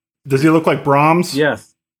Leif. Does he look like Brahms?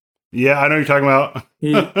 Yes. Yeah, I know what you're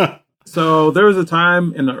talking about. So there was a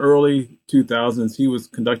time in the early 2000s he was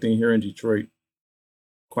conducting here in Detroit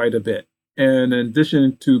quite a bit. And in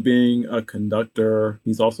addition to being a conductor,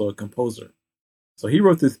 he's also a composer. So he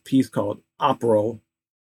wrote this piece called April,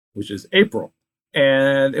 which is April.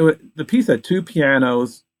 And the piece had two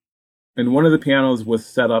pianos, and one of the pianos was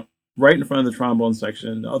set up right in front of the trombone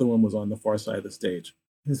section. The other one was on the far side of the stage.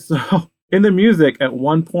 And so in the music, at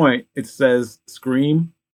one point, it says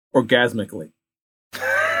 "scream orgasmically."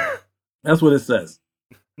 That's what it says.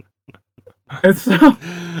 And so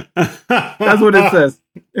that's what it says.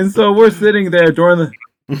 And so we're sitting there during the,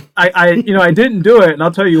 I didn't do it, and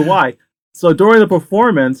I'll tell you why. So during the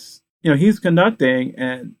performance, he's conducting,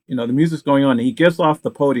 and the music's going on, and he gets off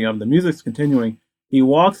the podium. The music's continuing. He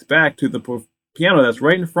walks back to the piano that's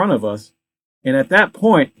right in front of us, and at that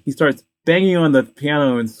point, he starts banging on the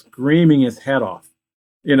piano and screaming his head off.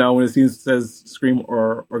 When he says "scream"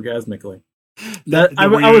 or orgasmically. I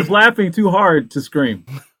was laughing too hard to scream.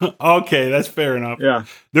 Okay, that's fair enough. Yeah.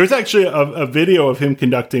 There's actually a video of him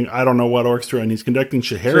conducting, I don't know what orchestra, and he's conducting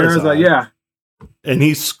Scheherazade. Yeah. And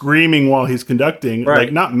he's screaming while he's conducting, right.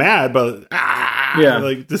 Like not mad, but yeah,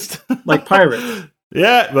 like just like pirates.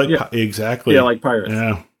 Yeah, exactly. Yeah, like pirates.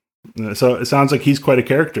 Yeah. So it sounds like he's quite a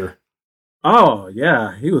character. Oh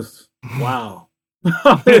yeah, he was. Wow. He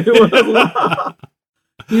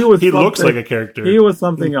looks like a character. He was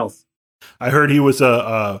something else. I heard he was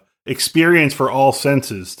a experience for all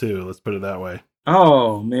senses too. Let's put it that way.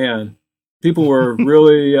 Oh man, people were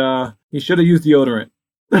really. He should have used deodorant.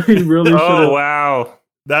 He really should have. Oh wow,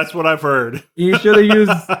 that's what I've heard. He should have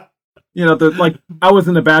used. I was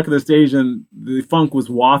in the back of the stage and the funk was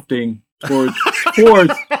wafting towards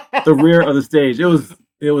the rear of the stage. It was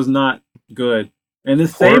not good. And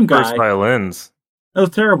this same guy, first violins. That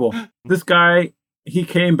was terrible. This guy. He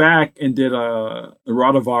came back and did the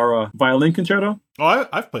Radhavara violin concerto. Oh,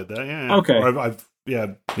 I've played that. Yeah. Okay.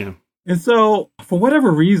 Yeah. And so, for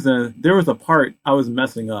whatever reason, there was a part I was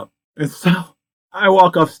messing up. And so, I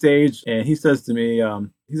walk off stage, and he says to me,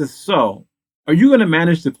 he says, "So, are you going to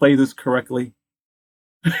manage to play this correctly?"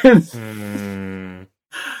 And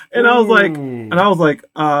I was like,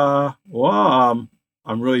 well,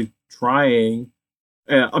 I'm really trying.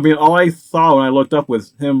 All I saw when I looked up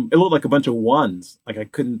was him. It looked like a bunch of ones. Like I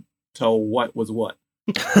couldn't tell what was what.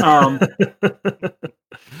 And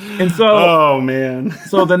so, oh man.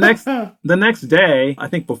 So the next day, I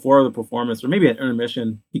think before the performance, or maybe at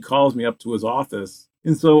intermission, he calls me up to his office.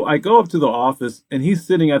 And so I go up to the office, and he's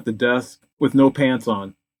sitting at the desk with no pants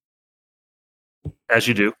on. As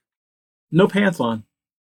you do. No pants on.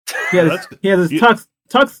 He had his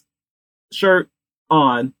tux shirt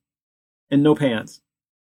on, and no pants.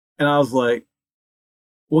 And I was like,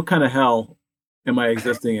 what kind of hell am I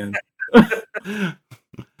existing in?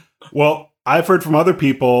 Well, I've heard from other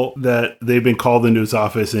people that they've been called into his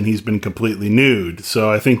office and he's been completely nude.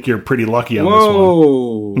 So I think you're pretty lucky on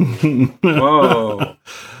this one. Whoa.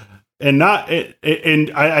 And I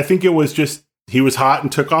think it was just, he was hot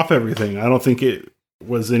and took off everything. I don't think it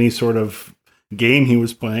was any sort of game he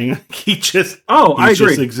was playing. I agree. Just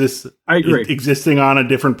I agree. Existing on a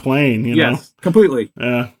different plane, know? Completely.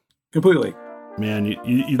 Yeah. Completely. Man,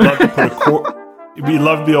 you'd love to put you'd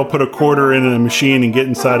love to be able to put a quarter in a machine and get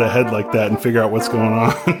inside a head like that and figure out what's going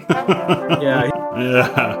on. Yeah.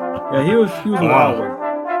 Yeah, he was a wild one.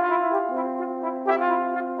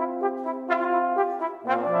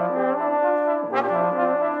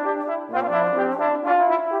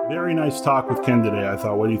 Very nice talk with Ken today, I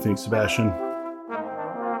thought. What do you think, Sebastian?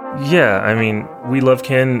 Yeah, I mean, we love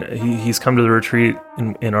Ken. He's come to the retreat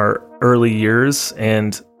in our early years,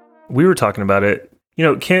 and we were talking about it.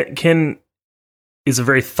 Ken is a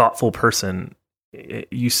very thoughtful person.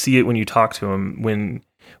 You see it when you talk to him. When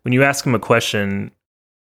you ask him a question,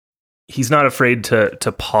 he's not afraid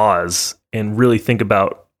to pause and really think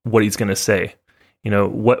about what he's going to say.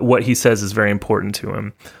 What he says is very important to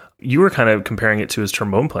him. You were kind of comparing it to his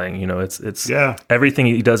trombone playing. It's everything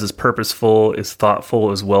he does is purposeful, is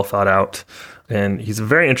thoughtful, is well thought out, and he's a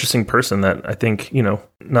very interesting person that I think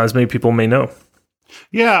not as many people may know.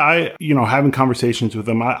 Yeah, having conversations with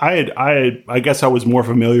him, I guess I was more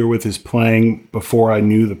familiar with his playing before I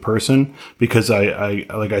knew the person, because I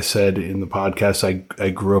like I said in the podcast, I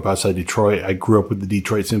grew up outside Detroit. I grew up with the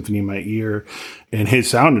Detroit Symphony in my ear and his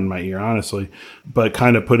sound in my ear, honestly, but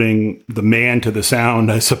kind of putting the man to the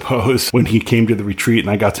sound, I suppose, when he came to the retreat and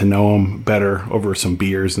I got to know him better over some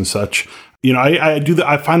beers and such.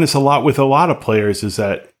 I find this a lot with a lot of players, is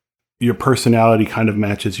that your personality kind of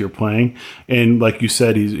matches your playing. And like you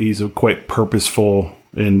said, he's a quite purposeful,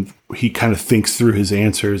 and he kind of thinks through his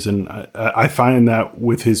answers. And I find that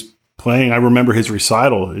with his playing, I remember his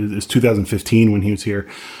recital, it was 2015 when he was here.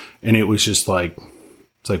 And it was just like,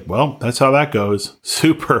 It's like, well, that's how that goes.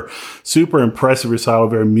 Super, super impressive recital,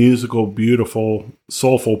 very musical, beautiful,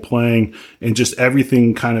 soulful playing, and just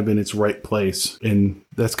everything kind of in its right place. And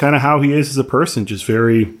that's kind of how he is as a person, just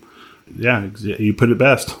very, yeah, you put it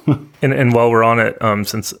best. And while we're on it,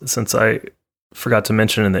 since I forgot to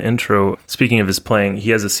mention in the intro, speaking of his playing,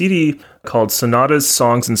 he has a CD called Sonatas,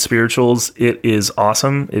 Songs, and Spirituals. It is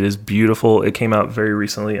awesome. It is beautiful. It came out very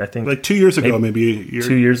recently, I think. Like 2 years ago, maybe a year.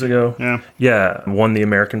 2 years ago. Yeah. Yeah. Won the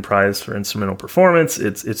American Prize for Instrumental Performance.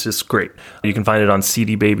 It's just great. You can find it on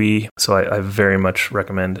CD Baby. So I very much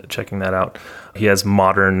recommend checking that out. He has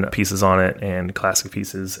modern pieces on it and classic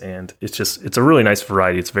pieces. And it's a really nice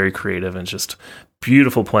variety. It's very creative and just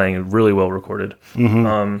beautiful playing and really well recorded.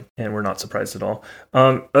 And we're not surprised at all.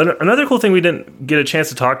 Another cool thing we didn't get a chance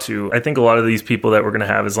to talk to, I think a lot of these people that we're going to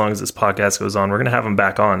have, as long as this podcast goes on, we're going to have them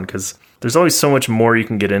back on because there's always so much more you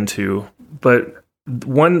can get into. But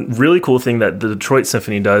one really cool thing that the Detroit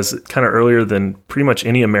Symphony does kind of earlier than pretty much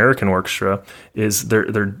any American orchestra is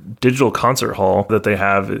their digital concert hall that they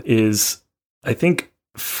have is, I think,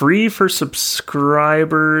 free for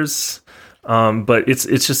subscribers. But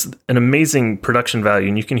it's just an amazing production value,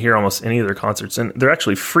 and you can hear almost any of their concerts, and they're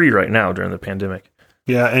actually free right now during the pandemic.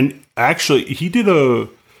 Yeah, and actually, he did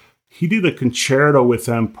a concerto with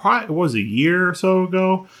them. Probably it was a year or so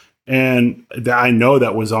ago, and I know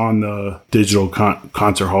that was on the digital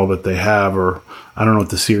concert hall that they have, or I don't know what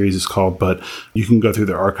the series is called, but you can go through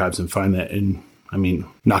their archives and find that. And I mean,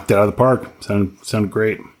 knocked it out of the park. Sounded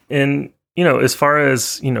great. And as far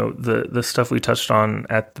as, the stuff we touched on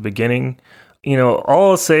at the beginning,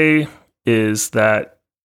 all I'll say is that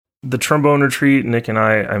the trombone retreat, Nick and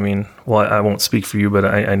I mean, well, I won't speak for you, but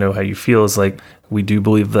I know how you feel, is like, we do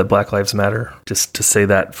believe that Black Lives Matter, just to say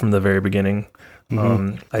that from the very beginning.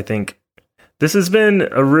 I think this has been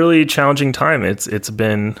a really challenging time. It's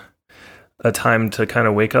been a time to kind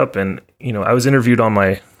of wake up. And, I was interviewed on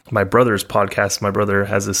my brother's podcast. My brother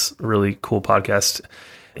has this really cool podcast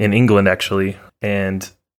in England, actually. And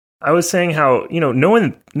I was saying how, no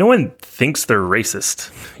one thinks they're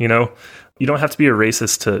racist. You don't have to be a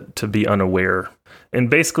racist to be unaware. And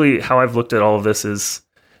basically how I've looked at all of this is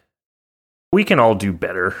we can all do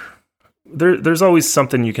better. There's always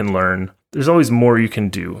something you can learn. There's always more you can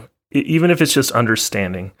do, even if it's just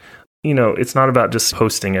understanding. It's not about just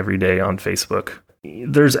posting every day on Facebook.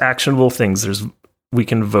 There's actionable things. We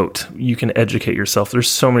can vote. You can educate yourself. There's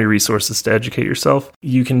so many resources to educate yourself.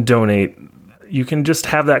 You can donate. You can just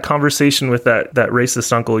have that conversation with that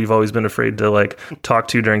racist uncle you've always been afraid to talk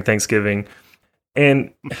to during Thanksgiving.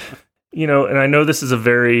 And, and I know this is a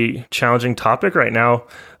very challenging topic right now.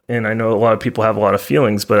 And I know a lot of people have a lot of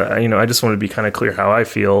feelings, but I just want to be kind of clear how I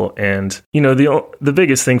feel. And, the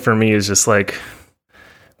biggest thing for me is just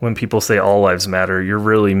when people say all lives matter, you're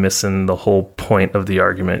really missing the whole point of the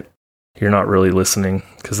argument. You're not really listening,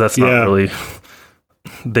 because that's not really,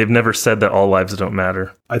 they've never said that all lives don't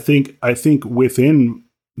matter. I think within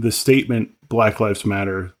the statement Black Lives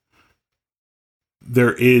Matter,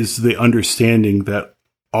 there is the understanding that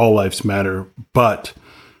all lives matter, but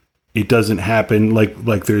it doesn't happen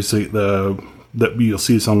like there's that you'll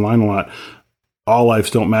see this online a lot. All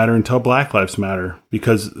lives don't matter until Black Lives Matter,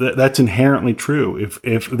 because that's inherently true.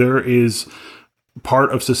 If there is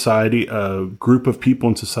part of society, a group of people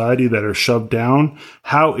in society that are shoved down,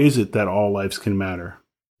 how is it that all lives can matter?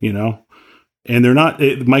 And they're not.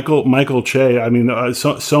 Michael Che, I mean,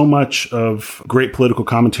 so much of great political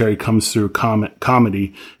commentary comes through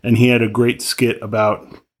comedy, and he had a great skit about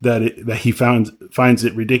that he finds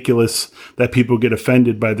it ridiculous that people get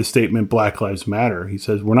offended by the statement Black Lives Matter. He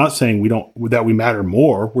says, we're not saying that we matter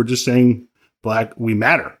more. We're just saying we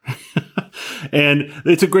matter. And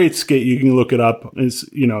it's a great skit. You can look it up.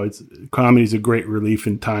 Comedy is a great relief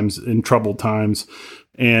in troubled times.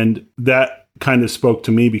 And that kind of spoke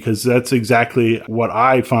to me, because that's exactly what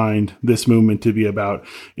I find this movement to be about.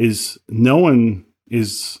 Is no one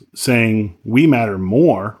is saying we matter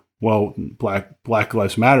more. Well, Black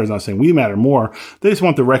Lives Matter is not saying we matter more. They just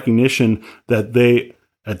want the recognition that they,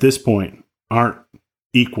 at this point, aren't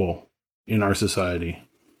equal in our society.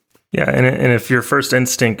 Yeah, and if your first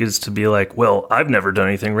instinct is to be like, well, I've never done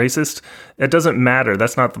anything racist, it doesn't matter.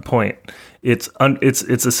 That's not the point. It's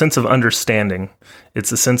a sense of understanding.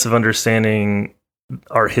 It's a sense of understanding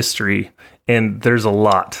our history, and there's a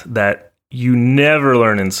lot that you never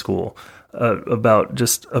learn in school about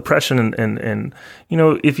just oppression and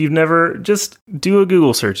if you've never, just do a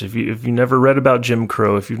Google search. If you never read about Jim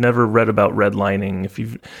Crow, if you've never read about redlining,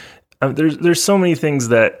 there's so many things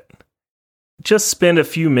that just spend a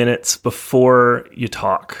few minutes before you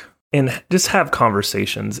talk and just have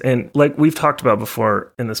conversations. And like we've talked about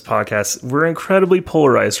before in this podcast, we're incredibly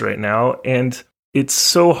polarized right now. And it's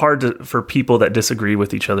so hard for people that disagree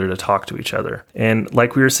with each other to talk to each other. And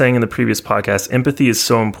like we were saying in the previous podcast, empathy is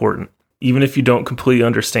so important. Even if you don't completely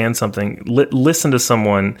understand something, listen to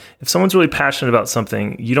someone. If someone's really passionate about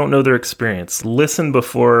something, you don't know their experience. Listen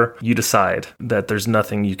before you decide that there's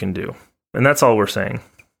nothing you can do. And that's all we're saying.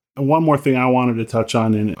 And one more thing I wanted to touch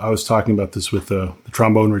on, and I was talking about this with the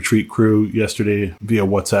Trombone Retreat crew yesterday via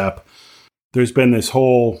WhatsApp. There's been this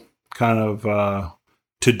whole kind of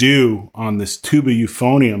to-do on this tuba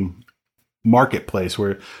euphonium marketplace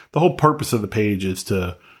where the whole purpose of the page is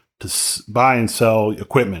to buy and sell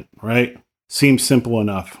equipment, right? Seems simple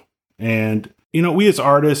enough. And, we as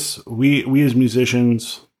artists, we as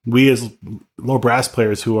musicians, we as low brass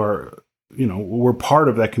players who are, we're part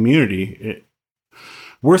of that community.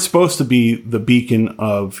 We're supposed to be the beacon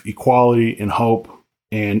of equality and hope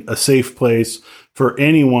and a safe place for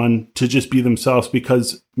anyone to just be themselves,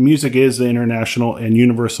 because music is the international and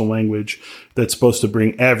universal language that's supposed to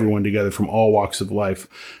bring everyone together from all walks of life.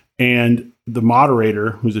 And the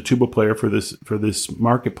moderator, who's a tuba player for this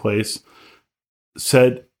marketplace,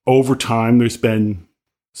 said over time there's been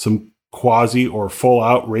some quasi or full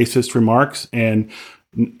out racist remarks, and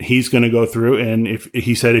he's going to go through. And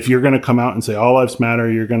if you're going to come out and say all lives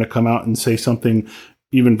matter, you're going to come out and say something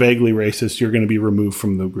even vaguely racist, you're going to be removed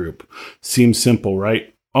from the group. Seems simple,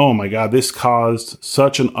 right? Oh my God, this caused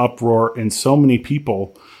such an uproar, and so many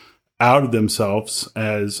people outed themselves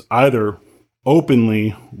as either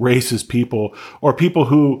openly racist people or people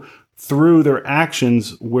who, through their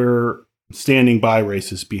actions, were standing by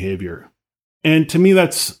racist behavior. And to me,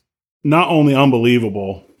 that's not only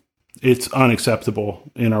unbelievable, it's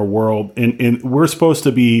unacceptable in our world. And we're supposed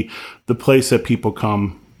to be the place that people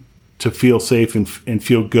come to feel safe and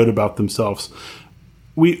feel good about themselves.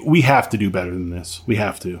 We have to do better than this. We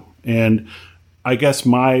have to. And I guess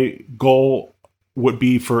my goal would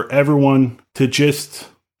be for everyone to just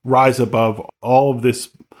rise above all of this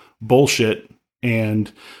bullshit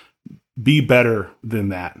and be better than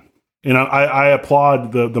that. And I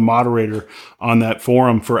applaud the moderator on that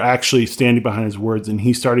forum for actually standing behind his words, and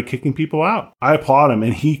he started kicking people out. I applaud him,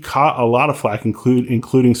 and he caught a lot of flack,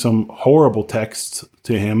 including some horrible texts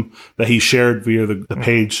to him that he shared via the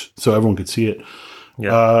page so everyone could see it.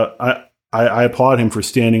 Yeah. I applaud him for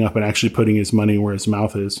standing up and actually putting his money where his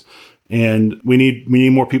mouth is. And we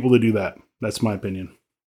need more people to do that. That's my opinion.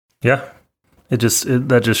 Yeah. That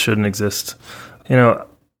just shouldn't exist. I'm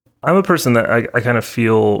a person that I kind of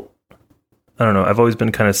feel, I don't know, I've always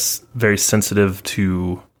been kind of very sensitive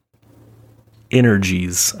to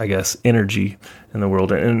energies, I guess, energy in the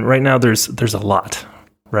world. And right now there's a lot,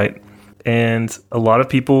 right? And a lot of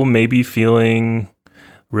people may be feeling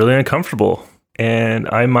really uncomfortable. And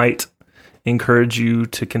I might encourage you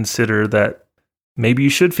to consider that maybe you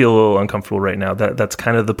should feel a little uncomfortable right now. That's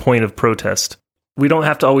kind of the point of protest. We don't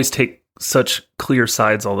have to always take such clear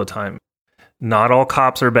sides all the time. Not all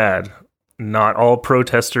cops are bad. Not all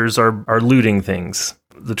protesters are looting things.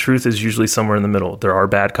 The truth is usually somewhere in the middle. There are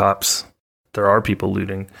bad cops. There are people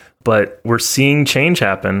looting. But we're seeing change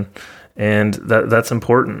happen, and that's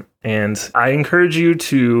important. And I encourage you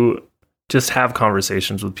to just have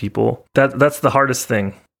conversations with people. That's the hardest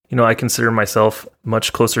thing. I consider myself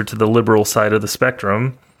much closer to the liberal side of the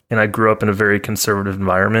spectrum, and I grew up in a very conservative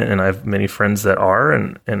environment, and I have many friends that are,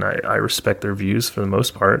 and I respect their views for the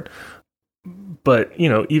most part. But,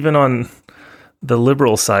 even on the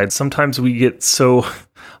liberal side, sometimes we get so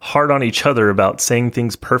hard on each other about saying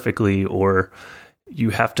things perfectly, or you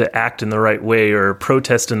have to act in the right way or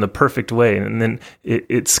protest in the perfect way. And then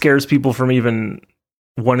it scares people from even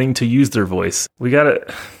wanting to use their voice. We got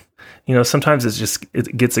to, sometimes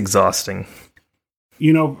it gets exhausting.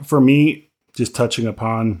 For me, just touching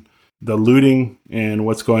upon the looting and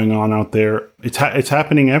what's going on out there, it's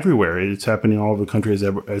happening everywhere. It's happening all over the country,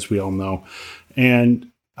 as we all know. And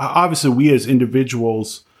obviously, we as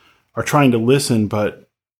individuals are trying to listen, but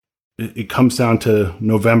it comes down to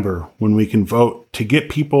November when we can vote to get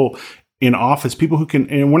people in office, people who can,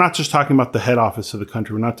 and we're not just talking about the head office of the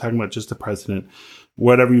country. We're not talking about just the president,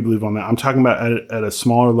 whatever you believe on that. I'm talking about at a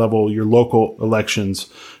smaller level, your local elections,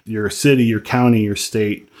 your city, your county, your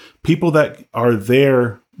state, people that are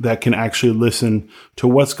there that can actually listen to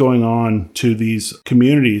what's going on to these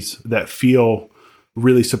communities that feel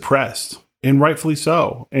really suppressed, and rightfully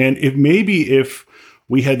so. And if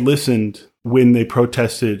we had listened when they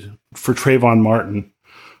protested for Trayvon Martin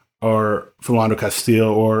or Philando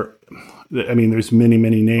Castile, there's many,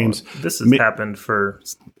 many names. This has happened for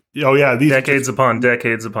decades upon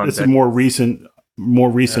decades. This is more recent,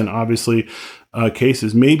 obviously.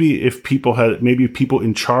 cases. Maybe if people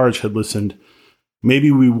in charge had listened,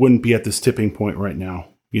 maybe we wouldn't be at this tipping point right now.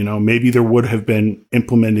 Maybe there would have been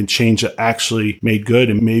implemented change that actually made good,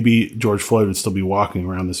 and maybe George Floyd would still be walking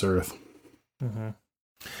around this earth. Mm-hmm.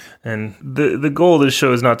 And the goal of this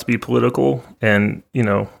show is not to be political, and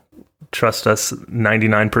trust us,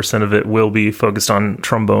 99% of it will be focused on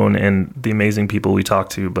trombone and the amazing people we talk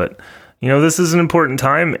to. But this is an important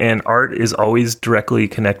time, and art is always directly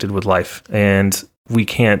connected with life, and we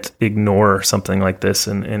can't ignore something like this.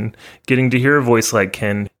 And getting to hear a voice like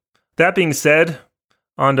Ken. That being said,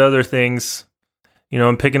 on to other things.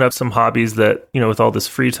 I'm picking up some hobbies that, with all this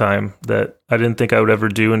free time that I didn't think I would ever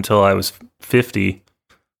do until I was 50.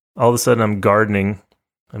 All of a sudden I'm gardening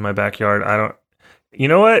in my backyard. You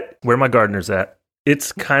know what? Where my gardener's at.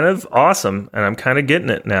 It's kind of awesome, and I'm kind of getting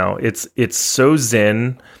it now. It's so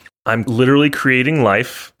zen. I'm literally creating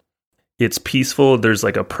life. It's peaceful. There's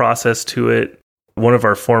like a process to it. One of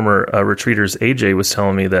our former retreaters, AJ, was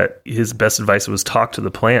telling me that his best advice was talk to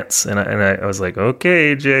the plants. And I was like,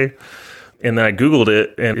 okay, AJ. And then I Googled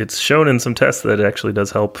it, and it's shown in some tests that it actually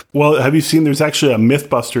does help. Well, have you seen, there's actually a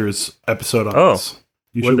Mythbusters episode on this.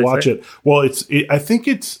 You should watch it. Well, I think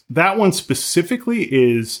it's that one specifically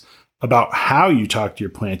is about how you talk to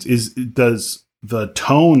your plants. Does the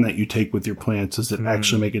tone that you take with your plants, does it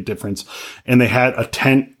actually make a difference? And they had a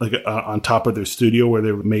tent on top of their studio where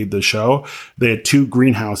they made the show. They had 2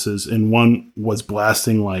 greenhouses, and one was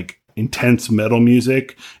blasting like intense metal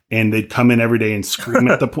music, and they'd come in every day and scream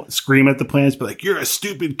at the plants, but like, you're a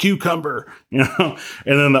stupid cucumber, And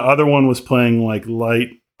then the other one was playing like light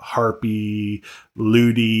harpy,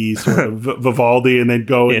 ludi, sort of Vivaldi, and they'd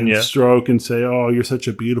go and stroke and say, "Oh, you're such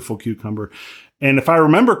a beautiful cucumber." And if I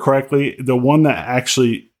remember correctly, the one that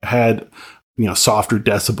actually had, softer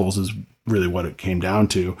decibels is really what it came down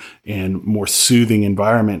to, and more soothing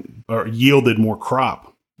environment, or yielded more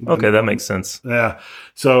crop. Okay, that makes sense. Yeah.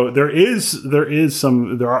 So there are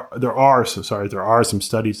some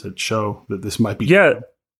studies that show that this might be. Yeah.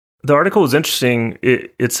 The article was interesting.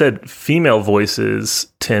 It said female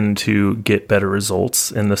voices tend to get better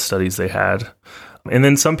results in the studies they had. And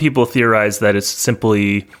then some people theorize that it's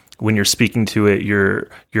simply when you're speaking to it,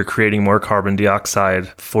 you're creating more carbon dioxide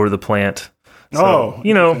for the plant. So,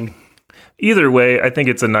 either way, I think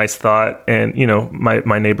it's a nice thought. And,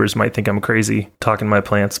 my neighbors might think I'm crazy talking to my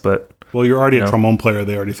plants, but... Well, you're already a trombone player.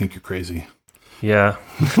 They already think you're crazy. Yeah.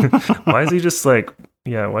 Why is he just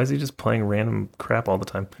playing random crap all the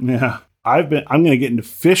time? Yeah. I'm going to get into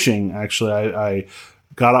fishing. Actually, I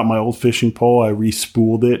got out my old fishing pole. I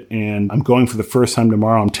re-spooled it, and I'm going for the first time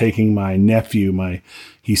tomorrow. I'm taking my nephew.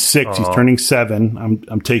 He's 6. He's turning 7.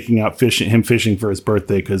 I'm taking out him fishing for his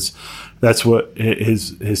birthday, because that's what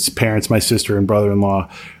his parents, my sister and brother-in-law,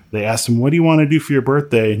 they asked him, "What do you want to do for your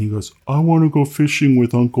birthday?" And he goes, "I want to go fishing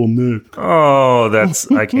with Uncle Nick." Oh,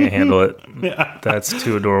 I can't handle it. Yeah. That's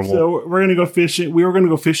too adorable. So we're going to go fishing. We were going to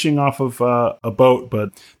go fishing off of a boat, but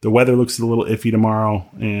the weather looks a little iffy tomorrow.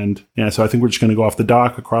 And so I think we're just going to go off the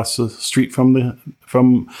dock across the street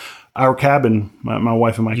from our cabin, my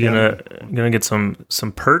wife and my cabin. Gonna get some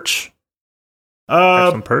perch?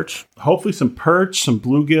 Some perch? Hopefully some perch, some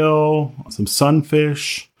bluegill, some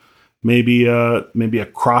sunfish. Maybe a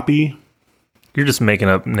crappie. You're just making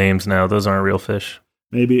up names now. Those aren't real fish.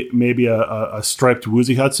 Maybe a striped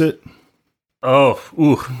woozy hutsit. Oh,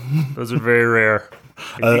 ooh, those are very rare.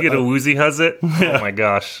 If you get a woozy hutsit, oh my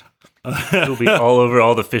gosh, it'll be all over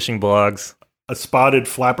all the fishing blogs. A spotted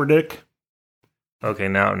flapperdick. Okay,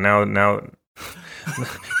 now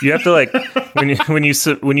you have to, like, when you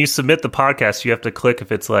submit the podcast, you have to click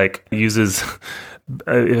if it's like uses.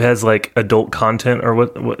 It has like adult content or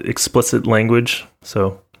what explicit language.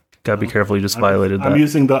 So gotta be careful. You just violated that.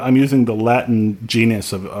 I'm using the Latin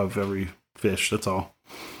genus of every fish. That's all.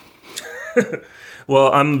 Well,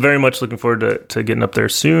 I'm very much looking forward to getting up there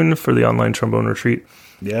soon for the online trombone retreat.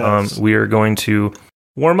 Yes. We are going to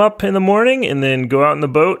warm up in the morning and then go out in the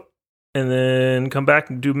boat and then come back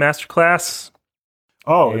and do master class.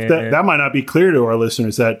 Oh, that might not be clear to our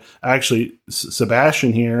listeners that actually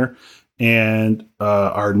Sebastian here and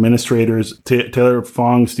our administrators, Taylor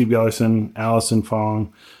Fong, Steve Gellerson, Allison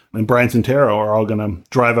Fong, and Brian Santero are all going to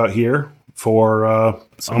drive out here for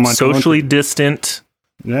some socially distant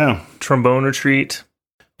trombone retreat.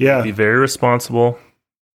 Yeah. Be very responsible.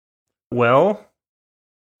 Well,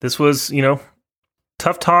 this was,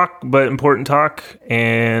 tough talk, but important talk,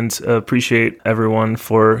 and appreciate everyone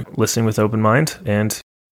for listening with open mind. And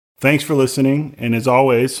thanks for listening. And as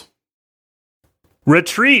always,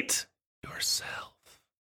 retreat yourself.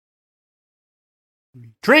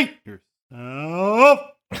 Retreat yourself.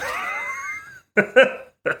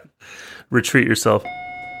 retreat yourself.